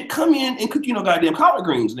car can't come in and cook you no goddamn collard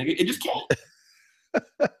greens, nigga. It just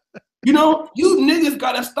can't. You know, you niggas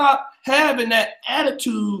gotta stop having that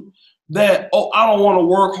attitude that, oh, I don't want to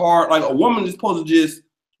work hard. Like a woman is supposed to just,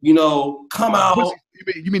 you know, come out.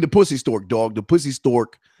 You mean the pussy stork, dog? The pussy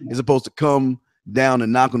stork is supposed to come down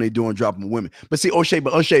and knock on their door and drop them women. But see, O'Shea,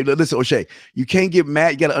 listen, O'Shea, you can't get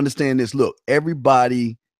mad. You got to understand this. Look,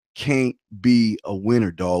 everybody can't be a winner,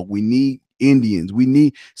 dog. We need Indians.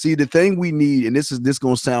 The thing we need, and this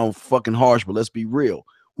gonna sound fucking harsh, but let's be real.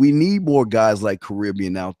 We need more guys like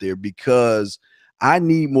Caribbean out there, because I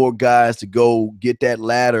need more guys to go get that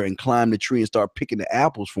ladder and climb the tree and start picking the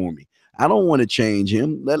apples for me. I don't want to change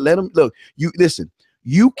him. Let him look. You listen.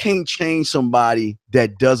 You can't change somebody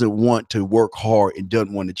that doesn't want to work hard and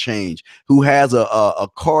doesn't want to change, who has a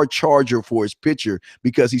car charger for his picture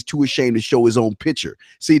because he's too ashamed to show his own picture.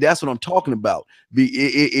 See, that's what I'm talking about.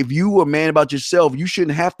 If you are a man about yourself, you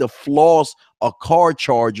shouldn't have to floss a car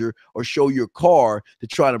charger or show your car to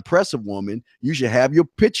try to impress a woman. You should have your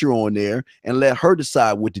picture on there and let her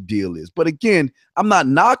decide what the deal is. But again, I'm not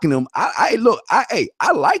knocking him. I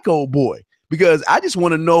like old boy, because I just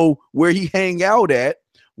want to know where he hang out at,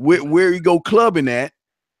 where he go clubbing at,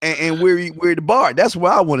 and where the bar. That's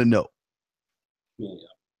what I want to know. Yeah.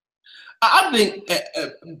 I think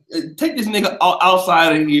take this nigga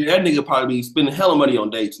outside of here. That nigga probably be spending hella money on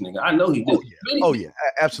dates, nigga. I know he do. Oh yeah,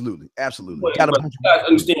 absolutely. But you guys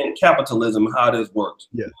understand capitalism, how this works.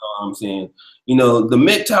 Yeah. You know what I'm saying? You know, the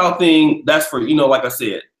MGTOW thing, that's for, you know, like I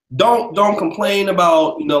said, don't complain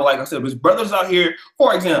about, you know, like I said, there's brothers out here,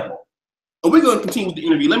 for example. And we're going to continue with the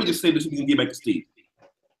interview. Let me just say this so we can get back to Steve.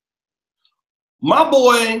 My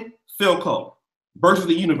boy, Phil Cole. versus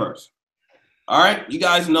the universe. All right, you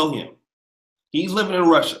guys know him. He's living in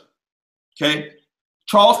Russia. Okay,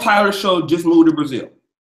 Charles Tyler's show just moved to Brazil.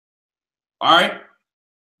 All right,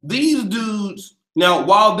 these dudes now,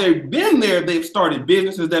 while they've been there, they've started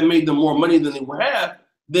businesses that made them more money than they would have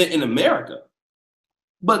than in America.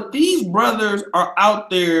 But these brothers are out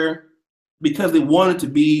there because they wanted to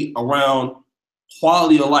be around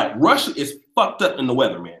quality of life. Russia is fucked up in the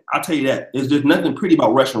weather, man. I'll tell you that. There's nothing pretty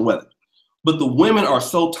about Russian weather. But the women are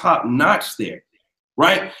so top notch there,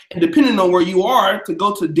 right? And depending on where you are, to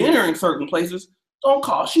go to dinner in certain places don't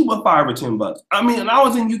cost you but $5 or $10. I mean, I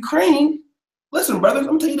was in Ukraine. Listen, brothers,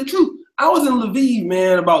 I'm gonna tell you the truth. I was in Lviv,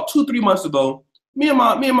 man, about 2-3 months ago. Me and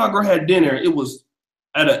my girl had dinner. It was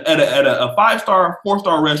at a 5-star,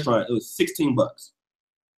 4-star restaurant. It was $16.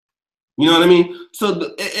 You know what I mean?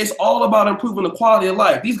 So it's all about improving the quality of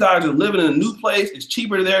life. These guys are living in a new place. It's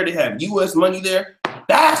cheaper there. They have U.S. money there.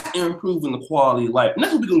 That's improving the quality of life. And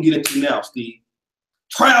that's what we're going to get into now, Steve.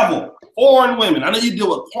 Travel, foreign women. I know you deal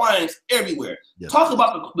with clients everywhere. Yes. Talk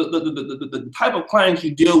about the type of clients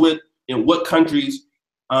you deal with in what countries,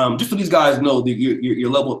 just so these guys know your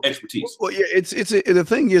level of expertise. Well, yeah, the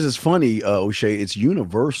thing is, it's funny, O'Shea. It's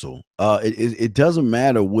universal. It doesn't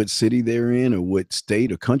matter what city they're in or what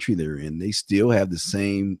state or country they're in. They still have the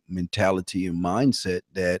same mentality and mindset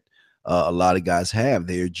that a lot of guys have.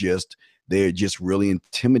 They're just really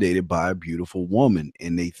intimidated by a beautiful woman,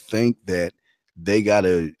 and they think that they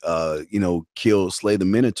gotta slay the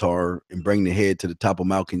Minotaur and bring the head to the top of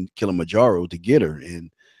Mount Kilimanjaro to get her. And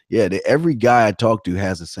yeah, every guy I talk to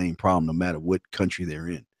has the same problem, no matter what country they're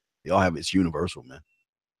in. They all have it's universal, man.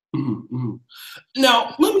 Mm-hmm, mm-hmm.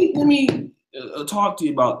 Now, let me talk to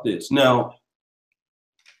you about this. Now,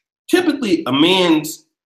 typically, a man's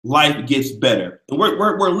life gets better, and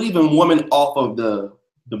we're leaving women off of the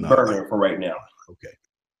burner for right now. Okay.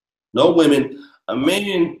 No women. A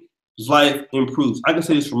man's life improves. I can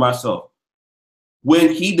say this for myself.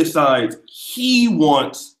 When he decides he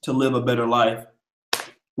wants to live a better life,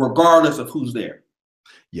 regardless of who's there.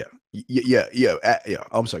 Yeah.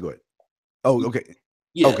 I'm sorry. Go ahead. Oh, okay.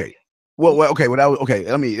 Yeah. Okay. Well, okay.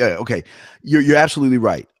 Okay. You're absolutely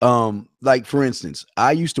right. Like for instance,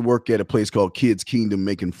 I used to work at a place called Kids Kingdom,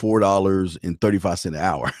 making $4.35 an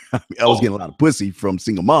hour. I was getting a lot of pussy from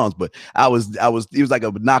single moms, but it was like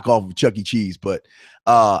a knockoff of Chuck E. Cheese. But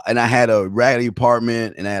and I had a raggedy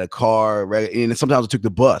apartment and I had a car, and sometimes I took the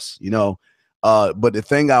bus, but the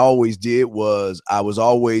thing I always did was I was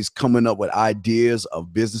always coming up with ideas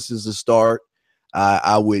of businesses to start.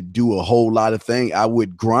 I would do a whole lot of things. I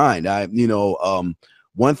would grind.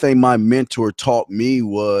 One thing my mentor taught me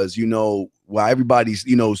was, while everybody's,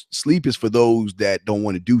 sleep is for those that don't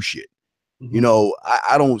want to do shit. Mm-hmm.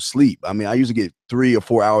 I don't sleep. I mean, I usually get 3 or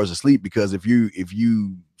 4 hours of sleep because if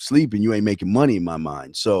you sleep and you ain't making money in my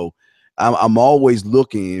mind. So I'm always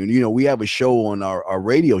looking, we have a show on our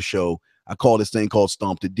radio show. I call this thing called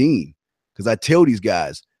Stomp the Dean, because I tell these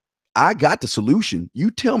guys, I got the solution.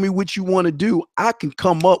 You tell me what you want to do. I can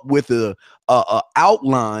come up with a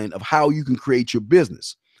outline of how you can create your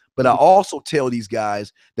business. But I also tell these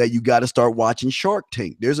guys that you got to start watching Shark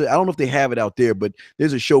Tank. I don't know if they have it out there, but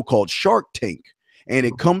there's a show called Shark Tank, and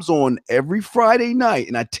it comes on every Friday night.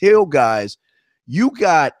 And I tell guys, you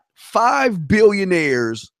got 5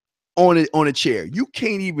 billionaires on a chair. You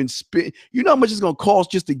can't even spend. You know how much it's gonna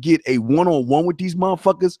cost just to get a one-on-one with these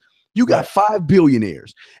motherfuckers? You got 5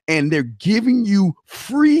 billionaires, and they're giving you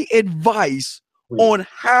free advice on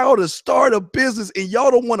how to start a business, and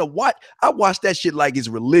y'all don't want to watch. I watch that shit like it's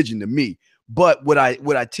religion to me. But what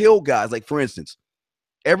I tell guys, like for instance,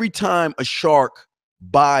 every time a shark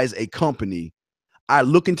buys a company, I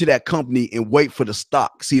look into that company and wait for the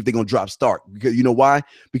stock, see if they're gonna drop stock. Because you know why?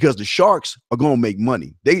 Because the sharks are gonna make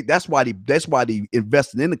money. That's why they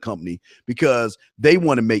invested in the company, because they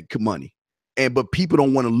want to make money. But people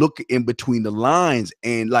don't want to look in between the lines.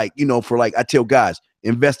 And I tell guys,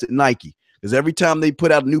 invest in Nike, because every time they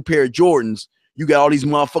put out a new pair of Jordans, you got all these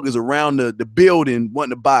motherfuckers around the building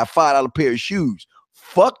wanting to buy a $5 pair of shoes.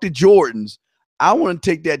 Fuck the Jordans. I want to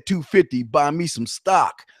take that $250, buy me some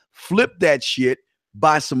stock, flip that shit,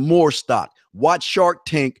 buy some more stock. Watch Shark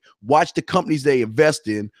Tank, watch the companies they invest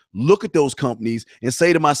in, look at those companies and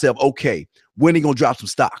say to myself, okay, when are they gonna drop some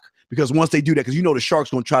stock? Because once they do that, because the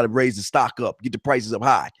shark's gonna try to raise the stock up, get the prices up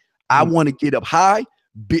high. I want to get up high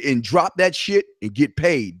and drop that shit and get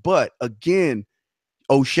paid. But again,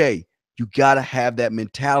 O'Shea, you gotta have that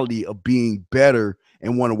mentality of being better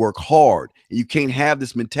and want to work hard. And you can't have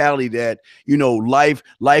this mentality that,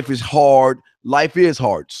 life is hard. Life is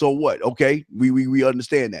hard. So what? Okay, we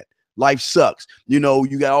understand that. Life sucks. You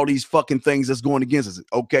got all these fucking things that's going against us.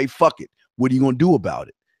 Okay, fuck it. What are you going to do about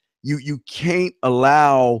it? You can't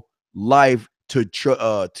allow life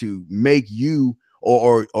to make you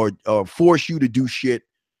or force you to do shit.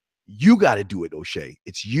 You got to do it, O'Shea.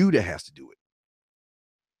 It's you that has to do it.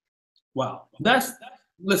 Wow.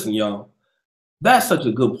 Listen, y'all. That's such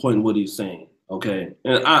a good point, what he's saying. Okay.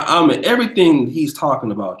 And I'm everything he's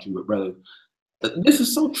talking about, you brother. This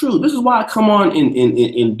is so true. This is why I come on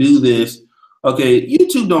and do this. Okay.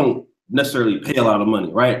 YouTube don't necessarily pay a lot of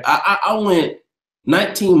money, right? I went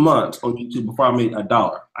 19 months on YouTube before I made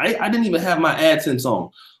 $1. I didn't even have my AdSense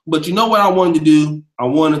on. But you know what I wanted to do? I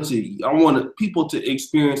wanted people to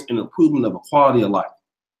experience an improvement of a quality of life,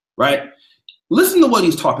 right? Listen to what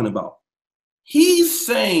he's talking about. He's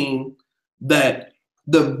saying that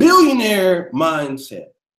the billionaire mindset,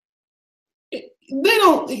 they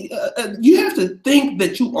don't, you have to think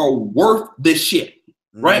that you are worth this shit,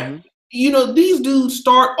 right? Mm-hmm. You know, these dudes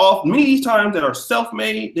start off many times that are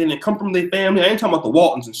self-made, then they come from their family. I ain't talking about the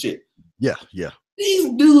Waltons and shit. Yeah, yeah.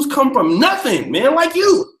 These dudes come from nothing, man, like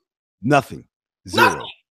you. Nothing. Zero. Nothing.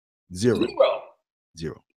 Zero.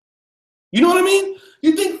 Zero. You know what I mean?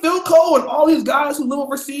 You think Phil Cole and all these guys who live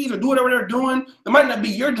overseas or do whatever they're doing, it might not be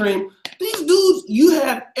your dream. These dudes, you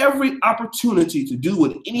have every opportunity to do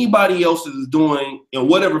what anybody else is doing in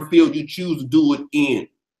whatever field you choose to do it in.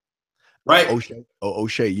 Right?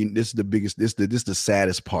 O'Shea, this is the biggest, this is the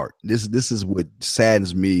saddest part. This is what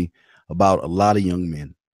saddens me about a lot of young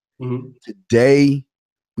men. Mm-hmm. Today,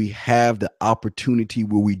 we have the opportunity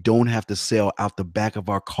where we don't have to sell out the back of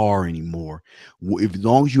our car anymore. As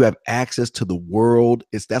long as you have access to the world,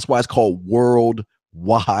 that's why it's called World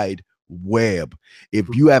Wide Web. If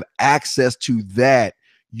you have access to that,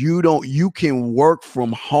 you can work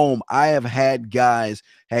from home. I have had guys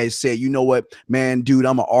has said, you know what, man, dude,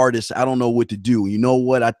 I'm an artist. I don't know what to do. You know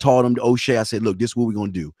what? I taught him to O'Shea. I said, look, this is what we're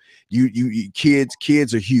gonna do. You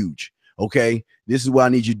kids are huge. Okay, this is what I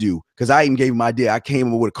need you to do. Because I even gave him my idea. I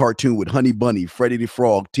came up with a cartoon with Honey Bunny, Freddy the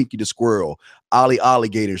Frog, Tinky the Squirrel, Ollie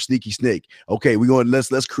Alligator, Sneaky Snake. Okay,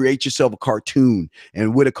 let's create yourself a cartoon.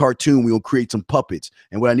 And with a cartoon, we're gonna create some puppets.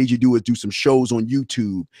 And what I need you to do is do some shows on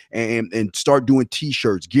YouTube and start doing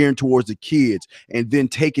t-shirts gearing towards the kids, and then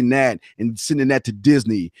taking that and sending that to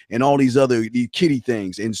Disney and all these kitty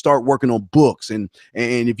things, and start working on books. And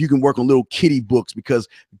if you can work on little kitty books, because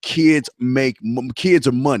kids are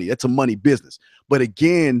money. That's a money business. But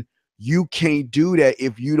again, you can't do that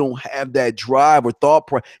if you don't have that drive or thought.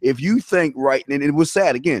 If you think right, and it was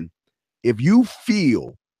sad again, if you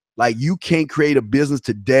feel like you can't create a business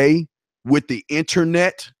today with the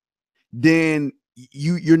internet, then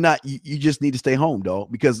you're not. You just need to stay home,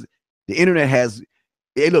 dog, because the internet has.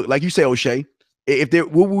 Hey, look, like you say, O'Shea.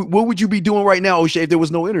 What would you be doing right now, O'Shea, if there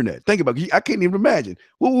was no internet? Think about it. I can't even imagine.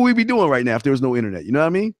 What would we be doing right now if there was no internet? You know what I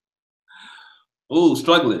mean? Oh,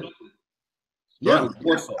 struggling. Yeah,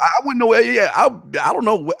 I wouldn't know. Yeah, I don't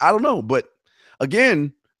know. I don't know. But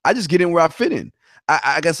again, I just get in where I fit in.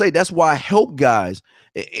 I gotta say, that's why I help guys.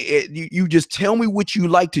 You just tell me what you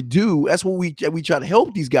like to do. That's what we try to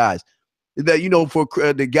help these guys. That,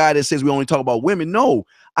 for the guy that says we only talk about women. No,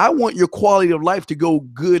 I want your quality of life to go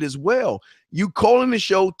good as well. You call in the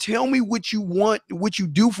show, tell me what you want, what you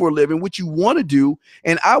do for a living, what you want to do,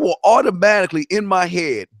 and I will automatically, in my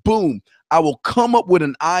head, boom, I will come up with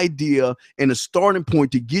an idea and a starting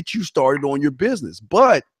point to get you started on your business.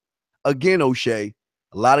 But again, O'Shea,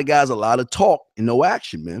 a lot of guys, a lot of talk and no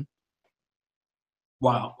action, man.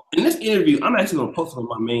 Wow. In this interview, I'm actually going to post it on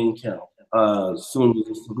my main channel soon.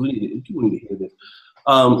 If you need to hear this.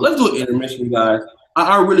 Let's do an intermission, guys.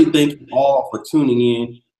 I really thank you all for tuning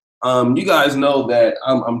in. You guys know that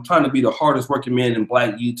I'm trying to be the hardest working man in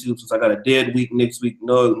Black YouTube, since I got a dead week next week,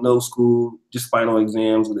 no school, just final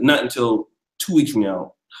exams, not until 2 weeks from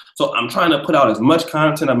now. So I'm trying to put out as much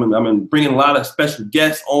content. I'm bringing a lot of special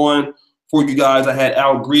guests on for you guys. I had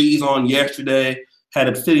Al Grease on yesterday, had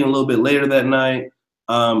Obsidian a little bit later that night.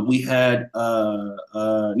 Now we have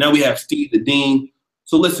Steve the Dean.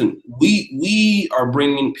 So listen, we are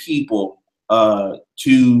bringing people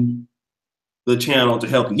to the channel to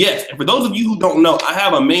help you. Yes, and for those of you who don't know, I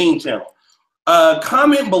have a main channel.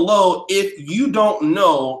 Comment below if you don't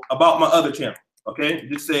know about my other channel. Okay,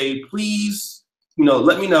 just say, please,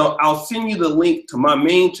 let me know. I'll send you the link to my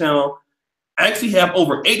main channel. I actually have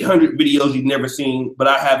over 800 videos you've never seen, but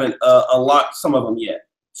I haven't unlocked some of them yet.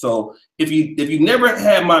 So if you've never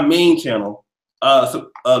had my main channel,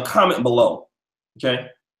 comment below. Okay,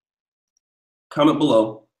 comment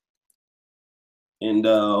below. And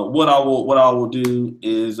what I will do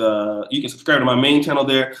is you can subscribe to my main channel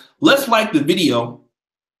there. Let's like the video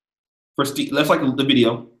for Steve. Let's like the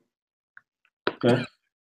video. Okay.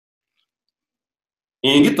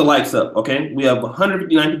 And get the likes up, okay? We have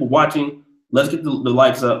 159 people watching. Let's get the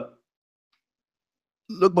likes up.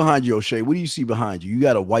 Look behind you, O'Shea. What do you see behind you? You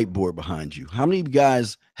got a whiteboard behind you. How many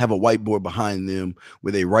guys have a whiteboard behind them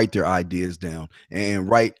where they write their ideas down and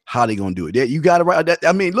write how they gonna do it? You got to write that.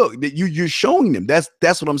 I mean, look, you're showing them. That's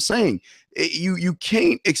what I'm saying. You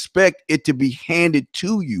can't expect it to be handed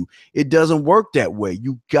to you. It doesn't work that way.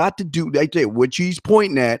 You got to do right there. What he's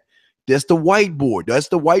pointing at. That's the whiteboard. That's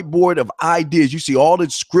the whiteboard of ideas. You see all the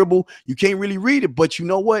scribble. You can't really read it, but you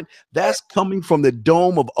know what? That's coming from the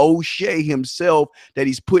dome of O'Shea himself, that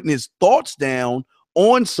he's putting his thoughts down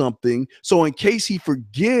on something. So in case he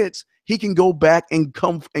forgets, he can go back and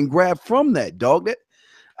come and grab from that, dog. That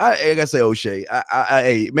like I say, O'Shea,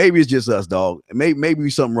 hey, maybe it's just us, dog. Maybe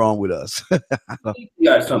something wrong with us. You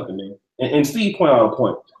got something, man. And Steve pointed out a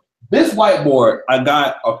point. This whiteboard I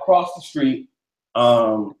got across the street.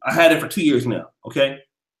 I had it for 2 years now. Okay.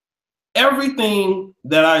 Everything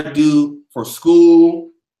that I do for school,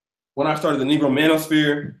 when I started the Negro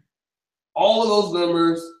Manosphere, all of those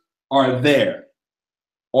numbers are there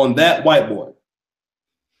on that whiteboard.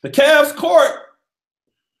 The Cavs court,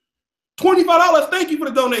 $25. Thank you for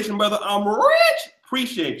the donation, brother. I'm rich.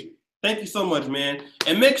 Appreciate you. Thank you so much, man.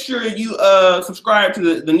 And make sure you subscribe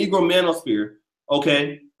to the Negro Manosphere.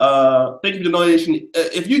 Okay. Thank you for the donation.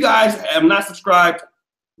 If you guys have not subscribed,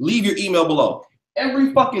 leave your email below.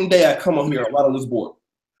 Every fucking day I come on here and write on this board.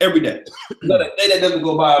 Every day. Not a day that doesn't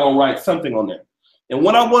go by, I don't write something on there. And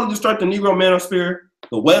when I wanted to start the Negro Manosphere,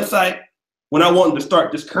 the website, when I wanted to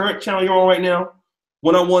start this current channel you're on right now,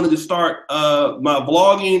 when I wanted to start my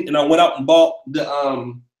vlogging, and I went out and bought the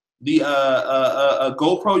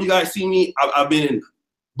GoPro. You guys see me. I've been in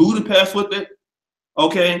Budapest with it.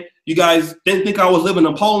 Okay, you guys didn't think I was living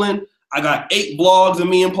in Poland. I got 8 vlogs of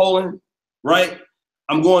me in Poland. Right,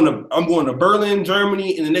 I'm going to Berlin,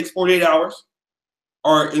 Germany in the next 48 hours,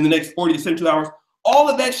 or in the next 40 to 72 hours. All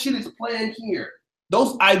of that shit is planned here.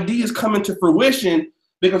 Those ideas come into fruition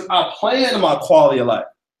because I plan my quality of life.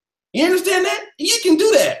 You understand that? You can do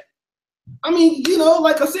that. I mean, you know,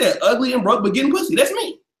 like I said, ugly and broke, but getting pussy. That's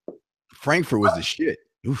me. Frankfurt was the shit.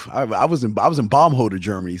 Oof, I was in Baumholder,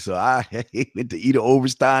 Germany, so I went to Ida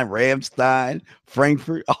Oberstein, Ramstein,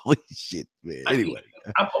 Frankfurt, all this shit, man. Anyway,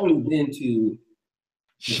 I've only been to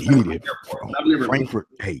Frankfurt.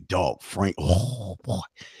 Hey, dog, Oh boy,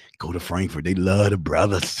 go to Frankfurt. They love the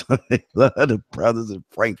brothers. They love the brothers in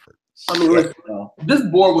Frankfurt. I mean, listen, this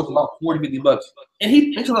board was about 40, 50 bucks. And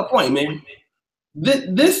he to the point, man.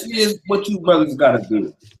 This is what you brothers got to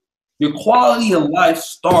do. Your quality of life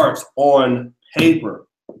starts on paper.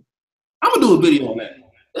 I'm gonna do a video on that.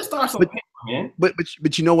 It starts on paper, man.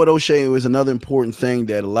 But you know what, O'Shea, was another important thing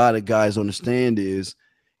that a lot of guys understand is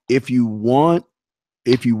if you want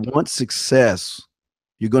success,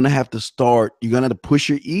 you're gonna have to start. You're gonna have to push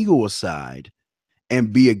your ego aside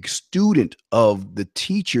and be a student of the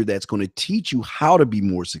teacher that's going to teach you how to be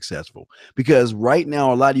more successful. Because right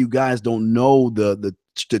now, a lot of you guys don't know the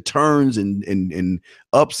turns and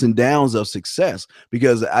ups and downs of success.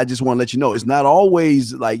 Because I just want to let you know, it's not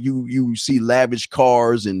always like you see lavish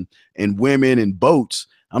cars and women and boats.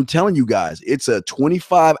 I'm telling you guys, it's a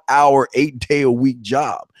 25-hour, 8-day-a-week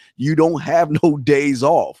job. You don't have no days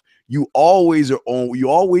off. You always are on. You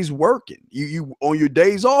always working. You on your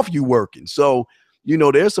days off, you working. So you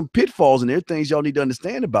know, there's some pitfalls and there are things y'all need to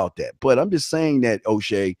understand about that. But I'm just saying that,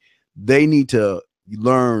 O'Shea, they need to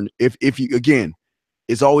learn. If you, again,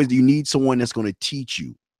 it's always, you need someone that's going to teach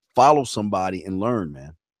you. Follow somebody and learn,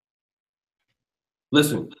 man.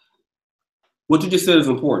 Listen, what you just said is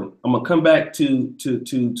important. I'm gonna come back to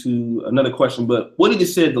another question, but what he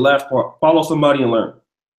just said, the last part, follow somebody and learn.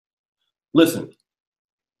 Listen,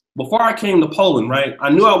 before I came to Poland, right, I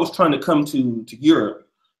knew I was trying to come to Europe,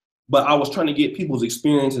 but I was trying to get people's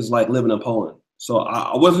experiences like living in Poland. So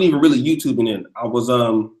I wasn't even really YouTubing it. I was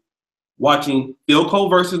watching Philco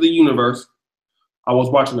versus the Universe. I was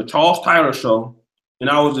watching the Charles Tyler show, and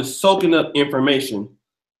I was just soaking up information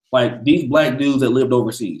like these black dudes that lived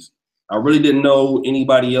overseas. I really didn't know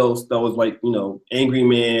anybody else that was like, you know, Angry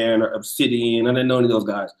Man or Obsidian. I didn't know any of those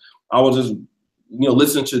guys. I was just, you know,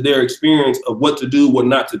 listening to their experience of what to do, what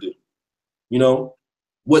not to do, you know,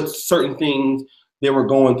 what certain things they were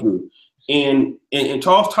going through. And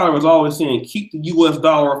Charles Tyler was always saying, keep the US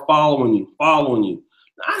dollar following you. I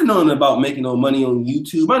didn't know nothing about making no money on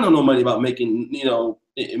YouTube. I didn't know no money about making, you know,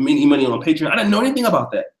 any money on Patreon. I didn't know anything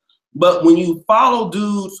about that. But when you follow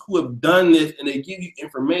dudes who have done this and they give you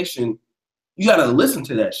information, you got to listen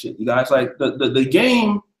to that shit, you guys. Like the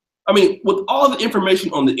game, I mean, with all the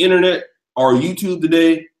information on the internet or YouTube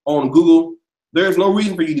today, on Google, there's no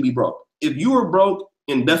reason for you to be broke. If you were broke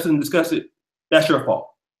and destined and disgusted, that's your fault.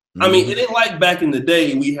 I mean, it ain't like back in the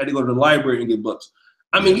day we had to go to the library and get books.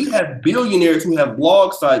 I mean, you have billionaires who have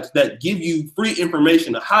blog sites that give you free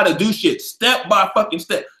information on how to do shit step by fucking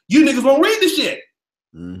step. You niggas won't read the shit.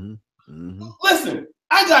 Listen,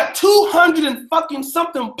 I got 200 and fucking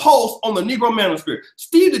something posts on the Negro Manosphere.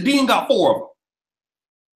 Steve the Dean got 4 of them.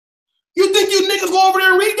 You think you niggas go over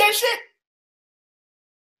there and read that shit?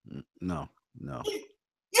 No. You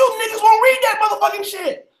niggas won't read that motherfucking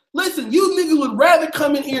shit. Listen, you niggas would rather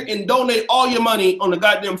come in here and donate all your money on the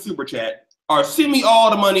goddamn super chat or send me all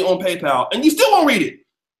the money on PayPal, and you still won't read it.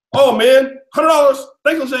 Oh man, $100,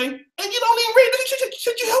 thanks, Jose. And you don't even read the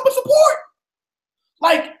shit you help us support.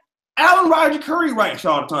 Like Alan Roger Curry writes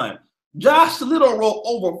all the time. Josh Little wrote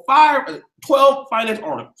over 12 finance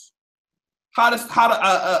articles.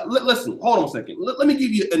 Listen, hold on a second. Let me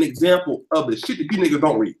give you an example of the shit that you niggas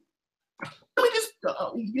don't read. Let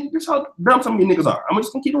me just how dumb some of you niggas are. I'm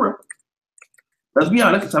just gonna keep it real. Let's be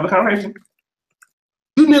honest, let's have a conversation.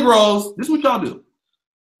 You Negroes, this is what y'all do.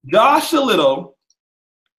 Josh Little,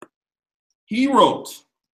 he wrote,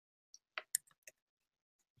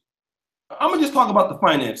 I'm gonna just talk about the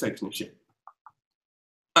finance section of shit.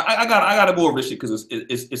 I gotta go over this shit because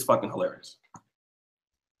it's fucking hilarious.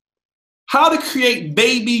 How to create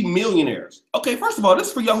baby millionaires. Okay, first of all, this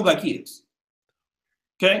is for y'all who got kids.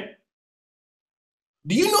 Okay?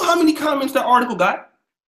 Do you know how many comments that article got?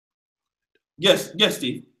 Yes,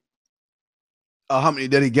 Steve. How many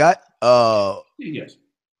did he got? Yes.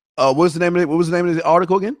 What was the name of the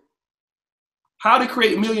article again? How to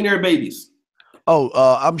create millionaire babies. Oh,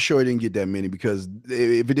 I'm sure it didn't get that many because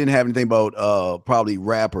if it didn't have anything about probably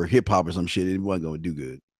rap or hip hop or some shit, it wasn't going to do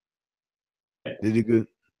good. Did it good?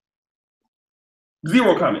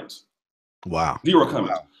 0 comments. Wow. 0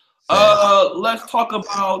 comments. Wow. Let's talk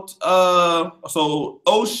about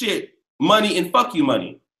oh shit, money and fuck you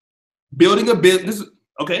money. Building a business.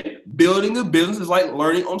 Okay, building a business is like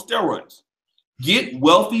learning on steroids. Get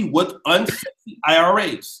wealthy with unsexy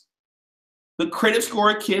IRAs. The credit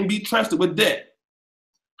score can be trusted with debt.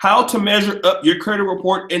 How to measure up your credit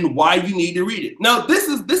report and why you need to read it. Now, this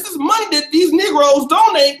is money that these Negroes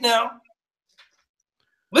donate now.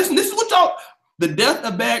 Listen, this is what y'all, the death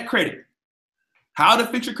of bad credit. How to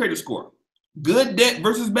fix your credit score. Good debt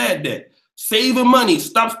versus bad debt. Saving money.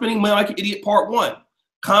 Stop spending money like an idiot, part 1.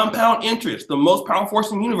 Compound interest, the most powerful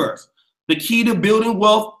force in the universe. The key to building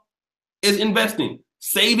wealth is investing.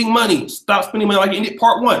 Saving money. Stop spending money like an idiot,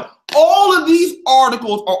 part 1. All of these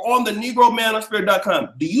articles are on the negromanosphere.com.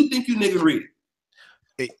 Do you think you niggas read it?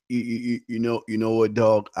 Hey, you know what,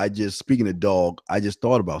 dog? Speaking of dog, I just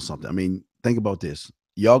thought about something. I mean, think about this.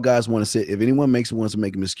 Y'all guys want to say, if anyone wants to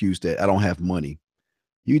make an excuse that I don't have money,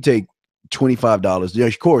 you take $25. Yeah,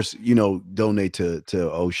 of course, donate to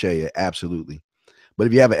O'Shea, absolutely. But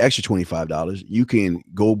if you have an extra $25, you can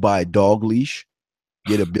go buy a dog leash,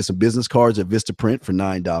 get some business cards at Vistaprint for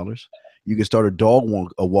 $9. You can start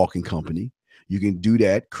a walking company. You can do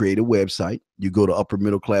that, create a website. You go to upper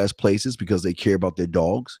middle class places because they care about their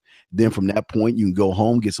dogs. Then from that point, you can go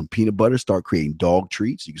home, get some peanut butter, start creating dog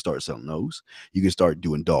treats. You can start selling those. You can start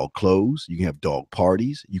doing dog clothes. You can have dog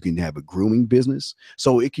parties. You can have a grooming business.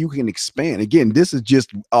 So you can expand. Again, this is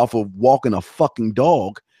just off of walking a fucking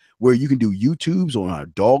dog, where you can do YouTubes on our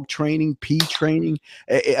dog training, pee training.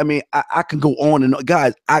 I mean, I can go on and on.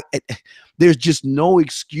 Guys, there's just no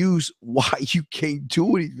excuse why you can't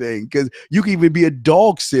do anything, because you can even be a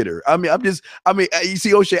dog sitter. I mean, you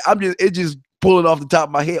see, O'Shea, it's just pulling off the top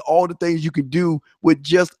of my head all the things you can do with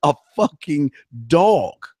just a fucking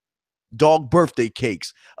dog. Dog birthday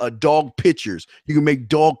cakes, dog pictures. You can make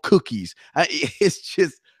dog cookies. It's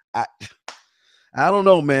just, I don't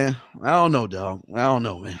know, man. I don't know, dog. I don't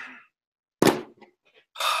know, man.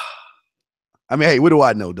 I mean, hey, what do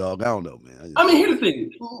I know, dog? I don't know, man. I mean, here's the thing.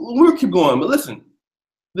 We'll keep going, but listen,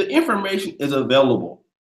 the information is available.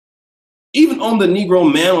 Even on the Negro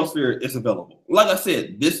Manosphere, it's available. Like I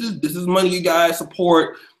said, this is money you guys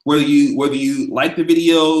support, whether you like the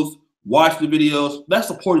videos, watch the videos. That's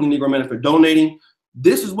supporting the Negro Manosphere, donating.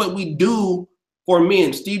 This is what we do for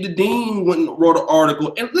men. Steve the Dean went and wrote an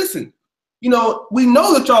article. And listen, we know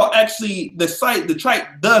that y'all actually, the site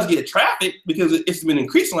does get traffic because it's been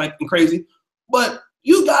increasing like crazy. But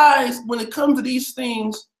you guys, when it comes to these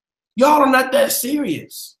things, y'all are not that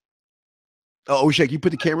serious. Oh, O'Shea, you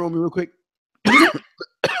put the camera on me real quick?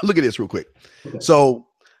 Look at this real quick. Okay. So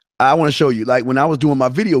I want to show you, like when I was doing my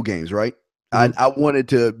video games, right? Mhm. I wanted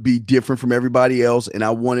to be different from everybody else, and I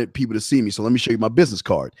wanted people to see me. So let me show you my business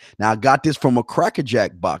card. Now I got this from a Cracker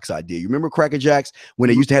Jack box idea. You remember Cracker Jacks when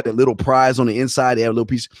they Mhm. used to have that little prize on the inside? They have a little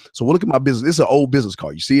piece. So we'll look at my business. This is an old business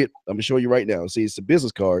card. You see it? I'm gonna show you right now. See, it's a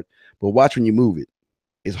business card, but watch when you move it.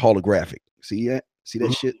 It's holographic. See that? See that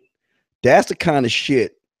Mhm. shit? That's the kind of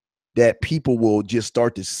shit that people will just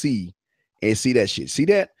start to see and see that shit. See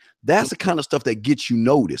that? That's the kind of stuff that gets you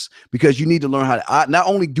noticed because you need to learn how to not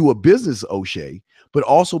only do a business, O'Shea, but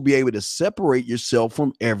also be able to separate yourself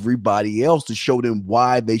from everybody else to show them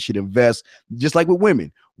why they should invest. Just like with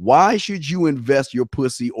women, why should you invest your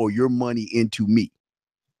pussy or your money into me?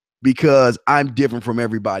 Because I'm different from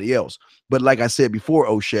everybody else. But like I said before,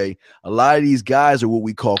 O'Shea, a lot of these guys are what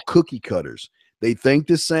we call cookie cutters. They think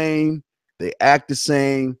the same, they act the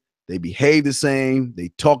same, they behave the same, they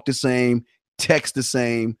talk the same, text the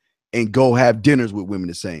same, and go have dinners with women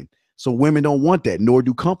the same. So women don't want that, nor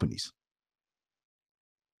do companies.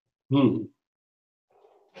 Hmm.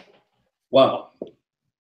 Wow.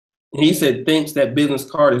 He said thinks that business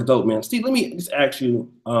card is dope, man. Steve, let me just ask you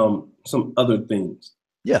some other things.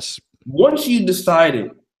 Yes. Once you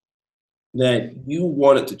decided that you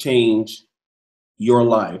wanted to change your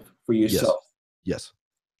life for Yes. yourself, Yes.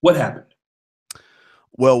 what happened?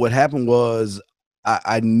 Well, what happened was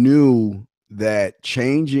I knew that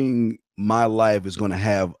changing my life is going to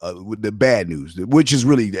have the bad news, which is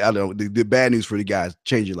really, I don't know, the bad news for the guys,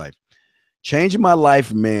 change your life. Changing my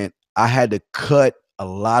life meant I had to cut a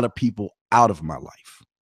lot of people out of my life,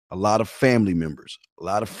 a lot of family members, a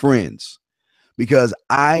lot of friends, because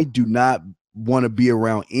I do not want to be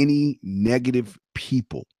around any negative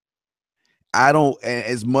people. I don't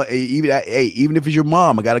as much even hey, even if it's your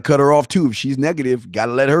mom, I got to cut her off too. If she's negative, got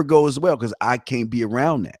to let her go as well because I can't be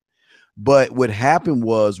around that. But what happened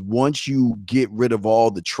was once you get rid of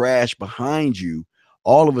all the trash behind you,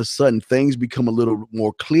 all of a sudden things become a little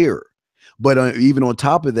more clearer. But even on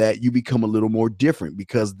top of that, you become a little more different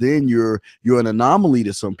because then you're an anomaly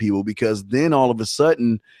to some people because then all of a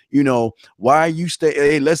sudden, why are you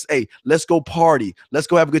stay? Let's go party. Let's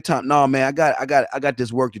go have a good time. No, man, I got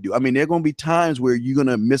this work to do. I mean, there are gonna be times where you're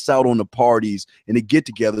gonna miss out on the parties and the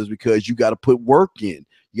get-togethers because you got to put work in.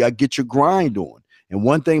 You got to get your grind on. And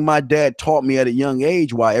one thing my dad taught me at a young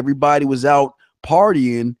age, while everybody was out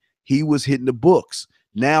partying, he was hitting the books.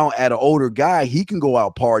 Now, at an older guy, he can go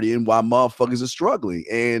out partying while motherfuckers are struggling.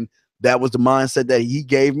 And that was the mindset that he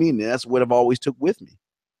gave me. And that's what I've always took with me.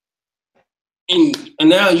 And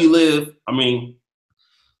now you live, I mean,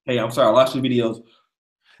 hey, I'm sorry, I watched your videos.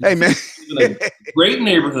 Hey, man. In a great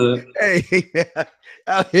neighborhood. Hey,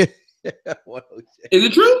 man. Is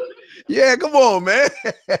it true? Yeah, come on, man.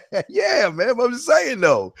 Yeah, man. I'm just saying,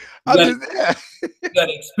 though. You got, you got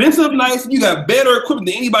expensive, nice, you got better equipment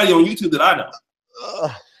than anybody on YouTube that I know.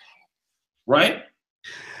 Right?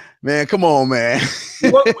 Man, come on, man.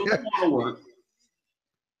 You work when you want to work.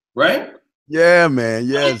 Right? Yeah, man.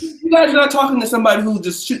 Yes. You guys are not talking to somebody who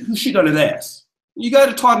just who shit on his ass. You guys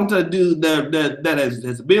are talking to a dude that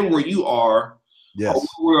has been where you are, yes, or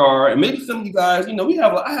where we are, and maybe some of you guys,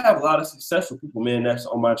 I have a lot of successful people, man, that's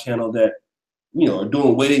on my channel that are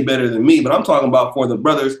doing way better than me. But I'm talking about for the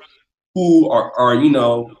brothers who are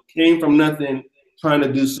came from nothing, trying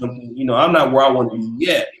to do something. I'm not where I want to be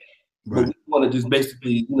yet. But right. we want to just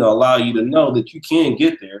basically, allow you to know that you can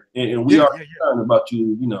get there, and we are concerned about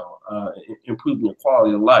you, improving your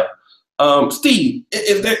quality of life. Steve,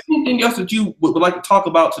 is there anything else that you would like to talk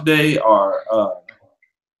about today, or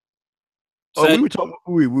we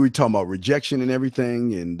were talking about rejection and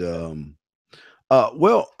everything, and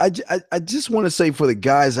well, I just want to say for the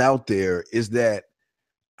guys out there is that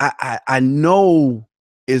I know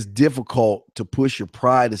it's difficult to push your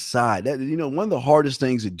pride aside. That one of the hardest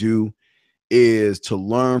things to do is to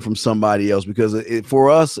learn from somebody else because for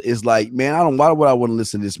us it's like, man, why would I want to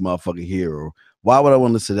listen to this motherfucker here, or why would I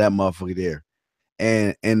want to listen to that motherfucker there?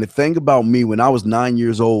 And the thing about me when I was 9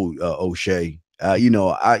 years old, O'Shea, like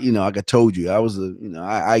I told you, I was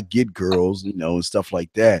I get girls, and stuff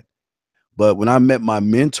like that. But when I met my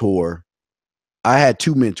mentor, I had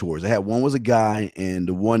two mentors. I had one was a guy, and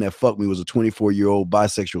the one that fucked me was a 24-year-old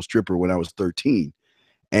bisexual stripper when I was 13.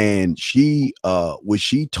 And what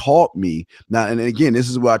she taught me now, and again, this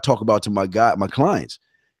is what I talk about to my clients.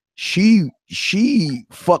 She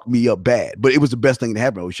fucked me up bad, but it was the best thing to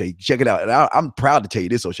happen, O'Shea. Check it out. And I'm proud to tell you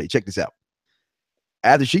this, O'Shea. Check this out.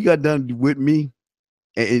 After she got done with me,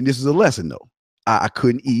 and this is a lesson though, I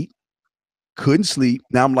couldn't eat, couldn't sleep.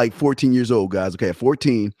 Now I'm like 14 years old, guys. Okay, at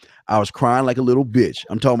 14, I was crying like a little bitch.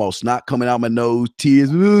 I'm talking about snot coming out my nose, tears.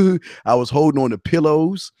 I was holding on to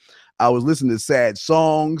pillows. I was listening to sad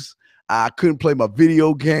songs. I couldn't play my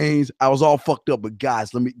video games. I was all fucked up. But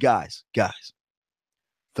guys, guys,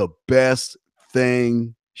 the best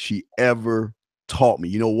thing she ever taught me.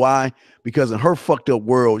 You know why? Because in her fucked up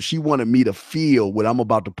world, she wanted me to feel what I'm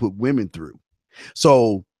about to put women through.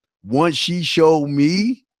 So once she showed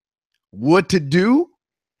me what to do,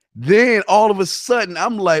 then all of a sudden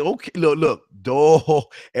I'm like, okay, look, dog,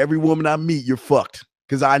 every woman I meet, you're fucked.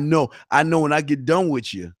 Because I know when I get done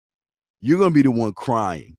with you, you're going to be the one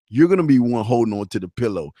crying. You're going to be one holding on to the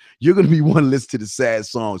pillow. You're going to be one listening to the sad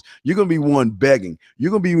songs. You're going to be one begging.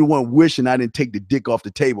 You're going to be the one wishing I didn't take the dick off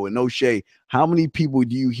the table. And no shade, how many people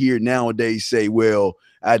do you hear nowadays say, well,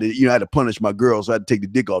 I had to punish my girl, so I had to take the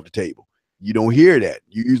dick off the table? You don't hear that.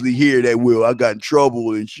 You usually hear that, well, I got in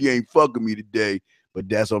trouble and she ain't fucking me today. But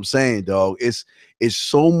that's what I'm saying, dog. It's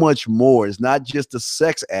so much more. It's not just the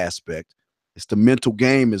sex aspect. It's the mental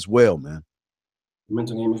game as well, man.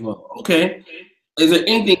 Mental game as well. Okay. Is there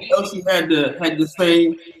anything else you had to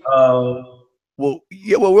say? Well,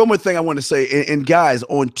 yeah. Well, one more thing I want to say, and guys,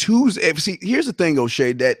 on Tuesday, see, here's the thing,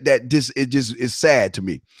 O'Shea, that just is sad to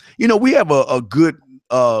me. You know, we have a good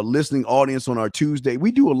listening audience on our Tuesday.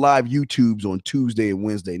 We do a live YouTubes on Tuesday and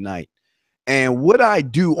Wednesday night. And what I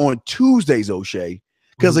do on Tuesdays, O'Shea,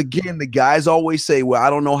 because again, the guys always say, well, I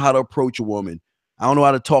don't know how to approach a woman. I don't know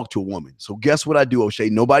how to talk to a woman. So guess what I do, O'Shea?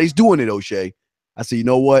 Nobody's doing it, O'Shea. I said, you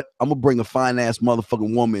know what? I'm going to bring a fine-ass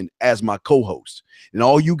motherfucking woman as my co-host. And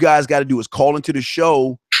all you guys got to do is call into the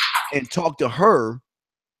show and talk to her,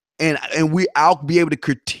 and I'll be able to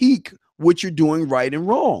critique what you're doing right and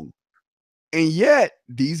wrong. And yet,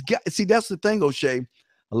 these guys, see, that's the thing, O'Shea.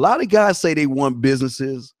 A lot of guys say they want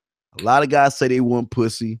businesses. A lot of guys say they want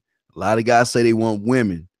pussy. A lot of guys say they want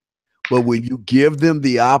women. But when you give them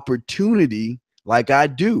the opportunity, like I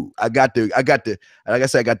do, like I said, I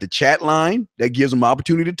got the chat line that gives them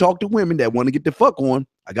opportunity to talk to women that want to get the fuck on.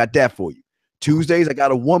 I got that for you. Tuesdays, I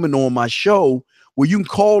got a woman on my show where you can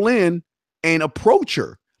call in and approach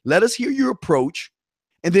her. Let us hear your approach,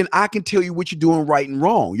 and then I can tell you what you're doing right and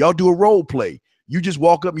wrong. Y'all do a role play. You just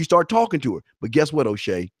walk up and you start talking to her. But guess what,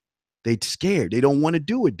 O'Shea? They scared. They don't want to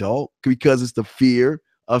do it, dog, because it's the fear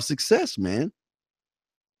of success, man.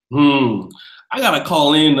 I gotta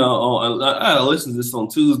call in. I gotta listen to this on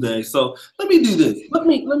Tuesday. So let me do this. Let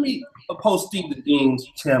me post Steve the Dean's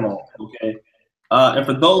channel, okay? And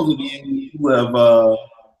for those of you who have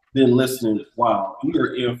been listening, wow, we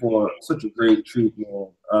are in for such a great treat,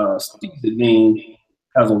 man. Steve the Dean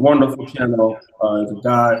has a wonderful channel. He's a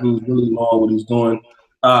guy who's really knowing what he's doing.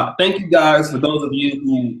 Thank you guys for those of you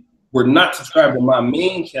who were not subscribed to my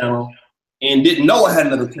main channel and didn't know I had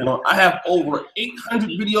another channel. I have over 800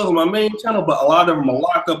 videos on my main channel, but a lot of them are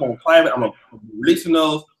locked up on private. I'm releasing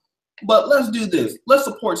those. But let's do this. Let's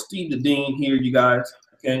support Steve the Dean here, you guys.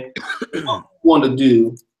 Okay. What I want to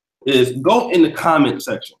do is go in the comment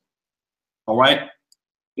section. All right.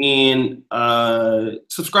 And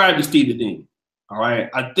subscribe to Steve the Dean. All right.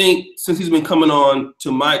 I think since he's been coming on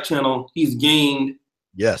to my channel, he's gained.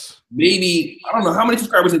 Yes. Maybe, I don't know, how many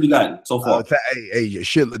subscribers have you gotten so far? Hey,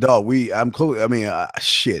 shit, dog. I'm close. I mean,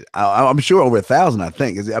 shit. I'm sure over 1,000. I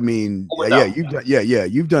think. I mean,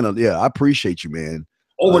 you've done. Yeah, I appreciate you, man.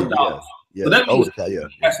 Over 1,000. Yeah. So that means you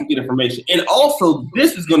have some good information. And also,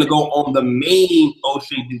 this is going to go on the main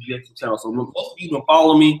O'Shea Jackson channel. So most of you have been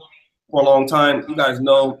following me for a long time. You guys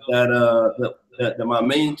know that that my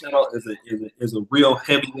main channel is a real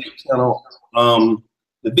heavyweight channel.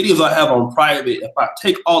 The videos I have on private, if I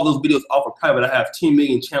take all those videos off of private, I have 10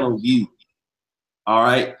 million channel views. All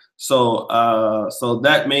right. So so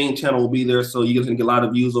that main channel will be there. So you guys can get a lot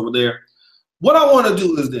of views over there. What I want to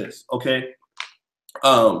do is this, okay?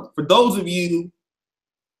 For those of you,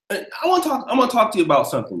 I'm gonna talk to you about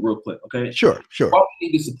something real quick, okay? Sure. Why we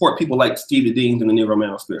need to support people like Steve the Dean and the Negro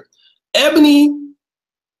Manosphere. Ebony.com,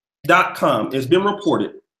 it's been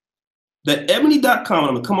reported that Ebony.com,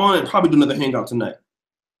 I'm gonna come on and probably do another hangout tonight.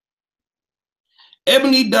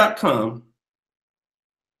 Ebony.com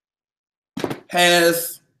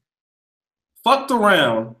has fucked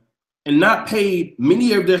around and not paid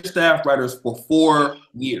many of their staff writers for 4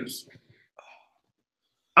 years.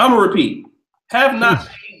 I'm gonna repeat, have not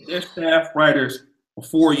paid their staff writers for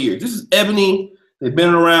 4 years. This is Ebony. They've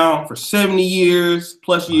been around for 70 years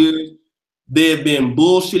plus years. They've been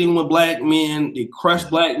bullshitting with black men. They crush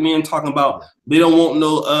black men, talking about they don't want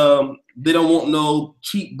no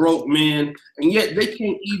cheap broke men, and yet they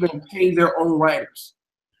can't even pay their own writers.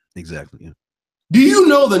 Exactly. Yeah. Do you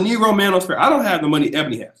know the Negro Manosphere? I don't have the money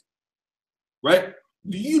Ebony has, right?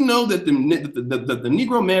 Do you know that the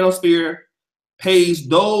Negro Manosphere pays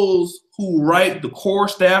those who write the core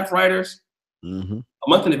staff writers a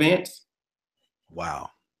month in advance? Wow.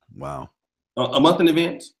 Wow. A month in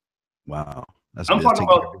advance. Wow. I'm talking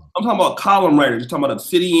about column writers. You're talking about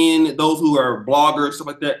Obsidian, those who are bloggers, stuff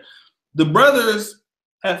like that. The brothers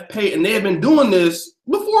have paid, and they have been doing this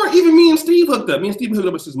before even me and Steve hooked up. Me and Steve hooked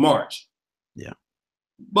up since March. Yeah.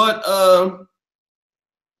 But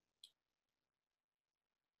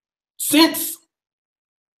since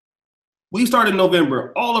we started in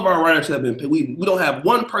November, all of our writers have been paid. We don't have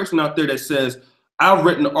one person out there that says, I've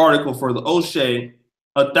written an article for the O'Shea,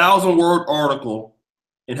 1,000-word article,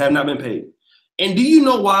 and have not been paid. And do you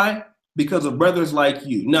know why? Because of brothers like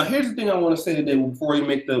you. Now, here's the thing I want to say today before we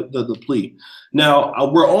make the plea.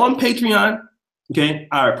 Now, we're on Patreon. Okay,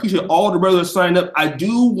 I appreciate all the brothers signed up. I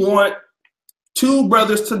do want 2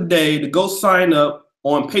 brothers today to go sign up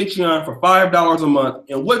on Patreon for $5 a month.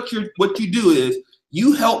 And what you do is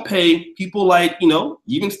you help pay people like,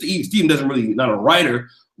 even Steven doesn't really, not a writer,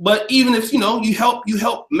 but even if, you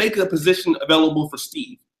help make a position available for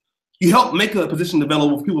Steve. You help make a position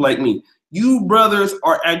available for people like me. You brothers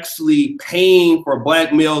are actually paying for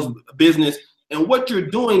black males' business. And what you're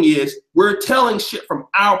doing is we're telling shit from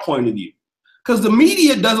our point of view. Because the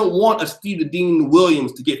media doesn't want a Steve the Dean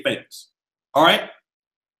Williams to get famous. All right?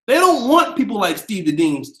 They don't want people like Steve the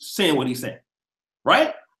Dean saying what he's saying.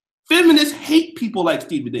 Right? Feminists hate people like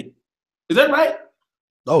Steve the Dean. Is that right?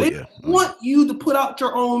 Oh, they want you to put out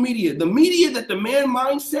your own media. The media that the man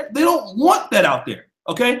mindset, they don't want that out there.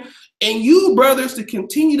 Okay? And you brothers to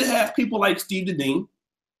continue to have people like Steve the Dean,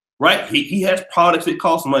 right? He has products that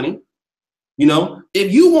cost money.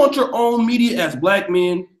 If you want your own media as black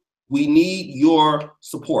men, we need your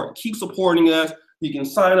support. Keep supporting us. You can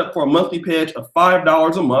sign up for a monthly pledge of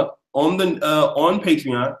 $5 a month on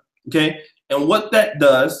Patreon. Okay. And what that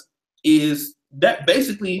does is that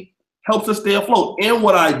basically helps us stay afloat. And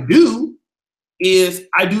what I do is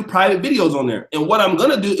I do private videos on there. And what I'm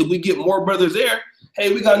gonna do if we get more brothers there,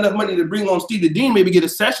 hey, we got enough money to bring on Steve the Dean, maybe get a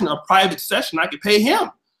private session. I could pay him.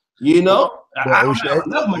 I don't have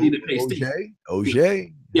enough money to pay Steve.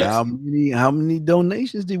 O'Shea, yes. How many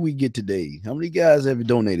donations did we get today? How many guys have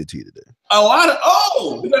donated to you today? A lot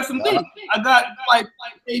of. We got some things. I got like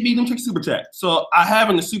maybe them check super chat. So I have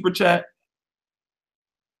in the super chat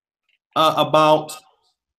about.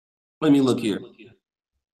 Let me look here.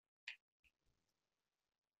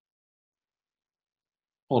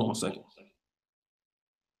 Hold on a second.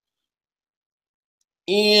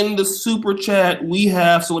 In the super chat, we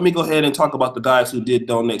have, so let me go ahead and talk about the guys who did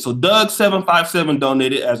donate. So Doug757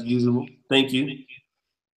 donated as usual. Thank you.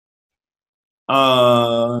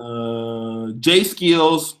 Jay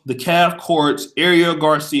Skills, the Calf Courts, Ariel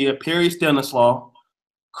Garcia, Perry Stanislaw,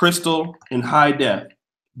 Crystal, and High Def.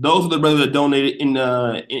 Those are the brothers that donated in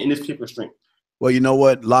this particular stream. Well, you know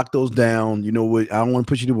what? Lock those down. You know what? I don't want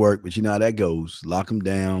to push you to work, but you know how that goes. Lock them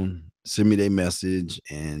down. Send me their message,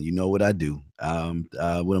 and you know what I do. What I'm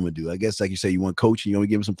gonna do? I guess, like you say, you want coaching. You want me to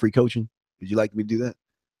give them some free coaching? Would you like me to do that?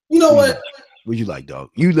 You know what? Would you like, dog?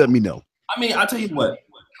 You let me know. I mean, I'll tell you what.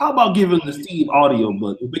 How about giving the Steve audio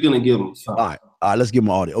book? If we're gonna give him something. All right, let's give him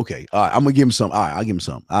audio. Okay, all right, I'm gonna give him some. All right, I'll give him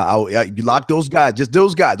some. You lock those guys, just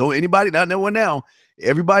those guys. Don't anybody, not no one now.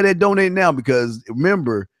 Everybody that donated now, because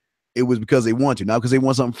remember, it was because they want to, not because they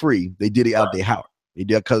want something free. They did it out their heart. They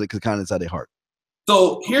did it because kind of inside their heart.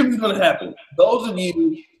 So here's what's gonna happen. Those of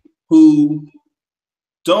you who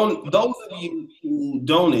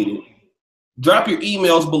donated, drop your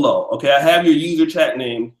emails below. Okay, I have your user chat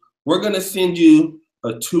name. We're gonna send you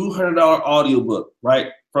a $200 audiobook,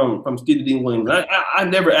 right? From Steve Dean Williams. I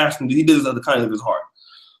never asked him to. He did this out of the kindness of his heart.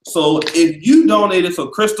 So if you donated, so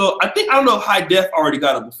Crystal, I don't know if High Def already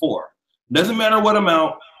got it before. Doesn't matter what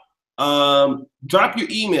amount. Drop your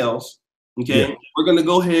emails. Okay, yeah. We're gonna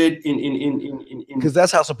go ahead and because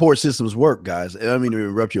that's how support systems work, guys. I mean to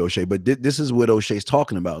interrupt you, O'Shea, but this is what O'Shea's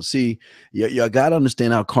talking about. See, you gotta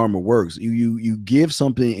understand how karma works. You give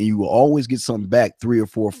something and you will always get something back 3 or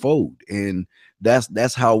 4 fold, and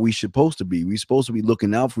that's how we supposed to be. We're supposed to be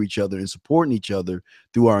looking out for each other and supporting each other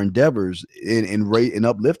through our endeavors and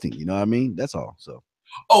uplifting. You know what I mean? That's all. So.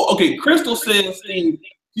 Oh, okay. Crystal says, Steve,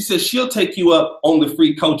 she says she'll take you up on the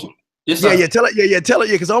free coaching. Yes, tell her,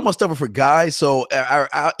 because all my stuff are for guys. So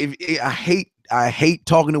I hate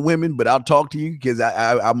talking to women, but I'll talk to you because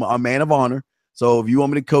I'm a man of honor. So if you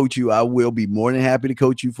want me to coach you, I will be more than happy to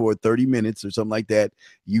coach you for 30 minutes or something like that.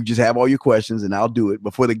 You just have all your questions and I'll do it.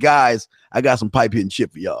 But for the guys, I got some pipe hitting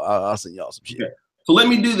shit for y'all. I'll send y'all some shit. Okay. So let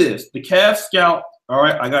me do this. The Calf Scout. All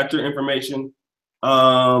right, I got your information.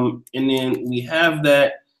 And then we have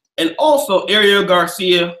that. And also Ariel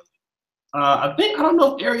Garcia. I don't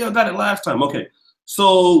know if Ariel got it last time. Okay,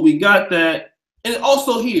 so we got that. And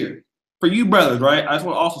also here, for you brothers, right? I just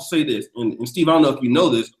want to also say this, and Steve, I don't know if you know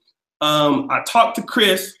this, I talked to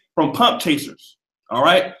Chris from Pump Chasers. All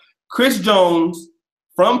right, Chris Jones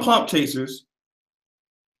from Pump Chasers.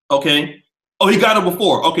 Okay. Oh, he got it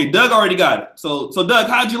before. Okay, Doug already got it. So Doug,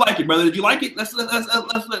 how'd you like it, brother? Did you like it?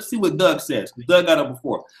 Let's see what Doug says. Doug got it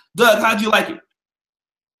before. Doug, how'd you like it?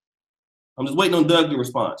 I'm just waiting on Doug to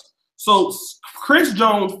respond. So Chris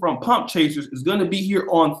Jones from Pump Chasers is going to be here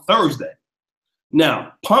on Thursday.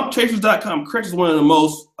 Now, pumpchasers.com. Chris is one of the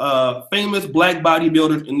most famous black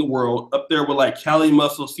bodybuilders in the world, up there with like Cali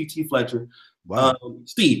Muscle, CT Fletcher. Wow.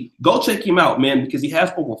 Steve, go check him out, man, because he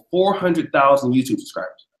has over 400,000 YouTube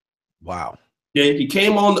subscribers. Wow. Yeah, he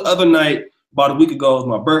came on the other night, about a week ago. It was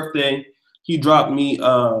my birthday. He dropped me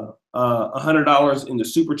 $100 in the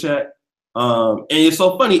super chat. And it's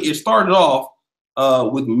so funny. It started off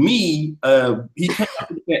with me. He came out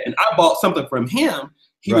to the chat, and I bought something from him.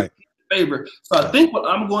 He was favor. So I think what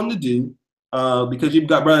I'm going to do, because you've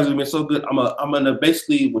got brothers who've been so good, I'm gonna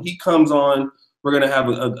basically, when he comes on, we're gonna have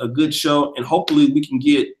a good show, and hopefully we can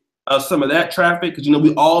get some of that traffic, because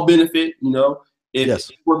we all benefit. If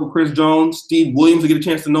you work with Chris Jones, Steve Williams will get a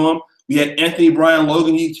chance to know him. We had Anthony Brian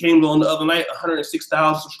Logan. He came on the other night,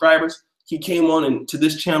 106,000 subscribers. He came on to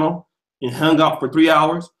this channel and hung out for 3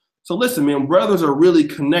 hours. So listen, man, brothers are really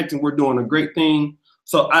connecting. We're doing a great thing.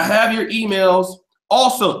 So I have your emails.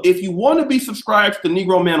 Also, if you want to be subscribed to the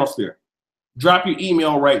Negro Manosphere, drop your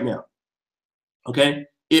email right now. Okay?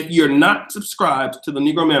 If you're not subscribed to the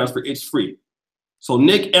Negro Manosphere, it's free. So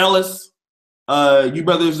Nick Ellis, you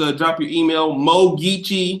brothers drop your email. Mo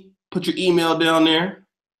Geechee, put your email down there.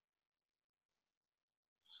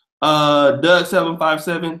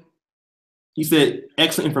 Doug757, he said,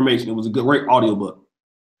 excellent information. It was a great audiobook.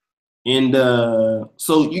 And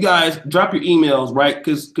so you guys drop your emails, right?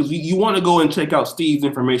 Because you want to go and check out Steve's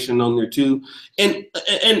information on there too. And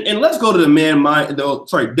let's go to the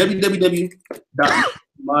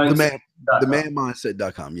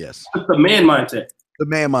themanmindset.com. Yes. The man mindset. The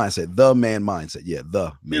man mindset. The man mindset. Yeah.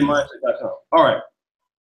 The man mindset.com. All right.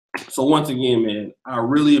 So once again, man, I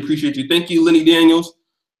really appreciate you. Thank you, Lenny Daniels.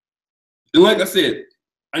 And like I said,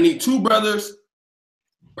 I need 2 brothers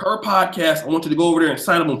per podcast. I want you to go over there and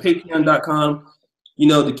sign up on patreon.com,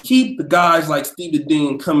 to keep the guys like Steve the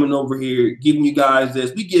Dean coming over here, giving you guys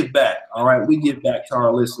this. We give back, all right? We give back to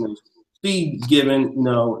our listeners. Steve's giving,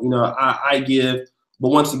 I give. But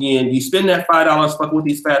once again, you spend that $5 fucking with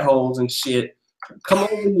these fat holes and shit. Come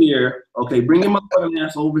over here, okay? Bring your motherfucking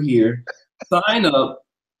ass over here. Sign up.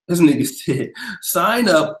 This nigga said, sign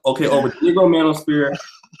up, okay, over to Negro Manosphere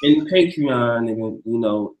and Patreon,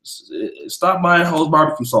 and stop buying Hoes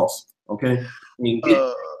barbecue sauce, okay? And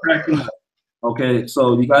get cracking up, okay?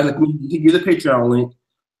 So you guys can get the Patreon link,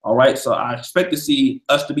 all right? So I expect to see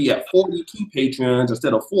us to be at 42 Patreons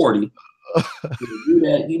instead of 40. To do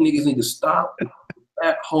that, you niggas need to stop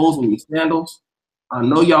fat hoes in these sandals. I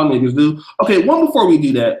know y'all niggas do. Okay, before we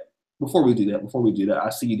do that, I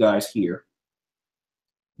see you guys here.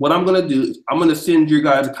 What I'm going to do is I'm going to send you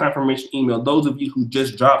guys a confirmation email. Those of you who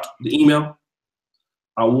just dropped the email,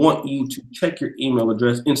 I want you to check your email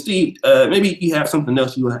address. And Steve, maybe you have something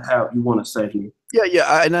else you want to say here. Yeah.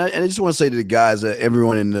 I just want to say to the guys,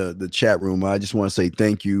 everyone in the chat room, I just want to say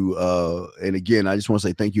thank you. And again, I just want to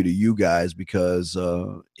say thank you to you guys, because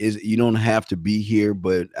you don't have to be here,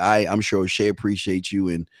 but I'm sure Shay appreciates you.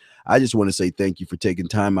 And I just want to say thank you for taking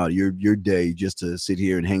time out of your day just to sit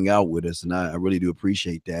here and hang out with us. And I really do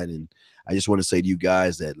appreciate that. And I just want to say to you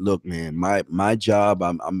guys that, look, man, my job,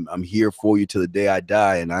 I'm here for you till the day I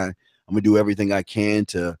die. And I'm going to do everything I can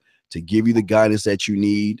to give you the guidance that you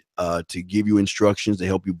need, to give you instructions to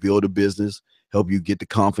help you build a business, help you get the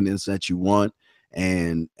confidence that you want.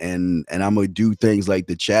 And I'm going to do things like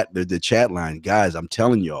the chat line. Guys, I'm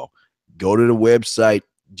telling y'all, go to the website.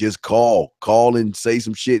 Just call and say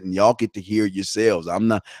some shit, and y'all get to hear it yourselves. I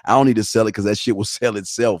don't need to sell it, because that shit will sell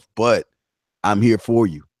itself, but I'm here for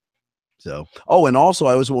you. So, and also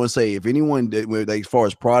I also want to say, if anyone, as far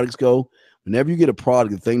as products go, whenever you get a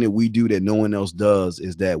product, the thing that we do that no one else does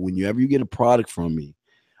is that whenever you get a product from me,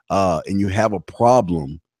 and you have a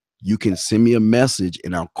problem, you can send me a message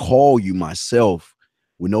and I'll call you myself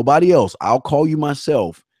with nobody else. I'll call you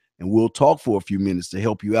myself, and we'll talk for a few minutes to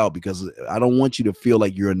help you out, because I don't want you to feel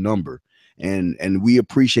like you're a number. And we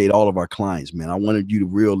appreciate all of our clients, man. I wanted you to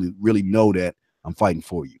really know that I'm fighting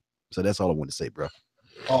for you. So that's all I want to say, bro.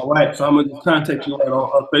 All right. So I'm going to contact you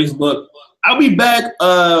on Facebook. I'll be back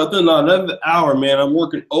within another hour, man. I'm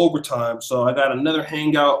working overtime. So I got another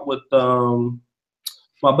hangout with my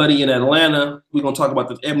buddy in Atlanta. We're going to talk about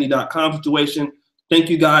this ebony.com situation.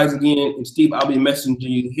 Thank you guys again. And Steve, I'll be messaging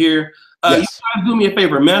you here. Yes. You guys do me a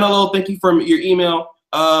favor. Manolo, thank you for your email.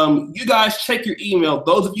 You guys check your email.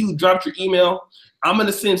 Those of you who dropped your email, I'm going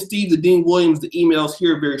to send Steve the Dean Williams the emails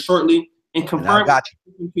here very shortly and confirm to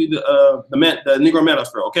the Negro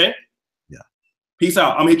Manosphere. Okay. Yeah. Peace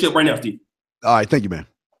out. I'm gonna hit you up right now, Steve. All right. Thank you, man.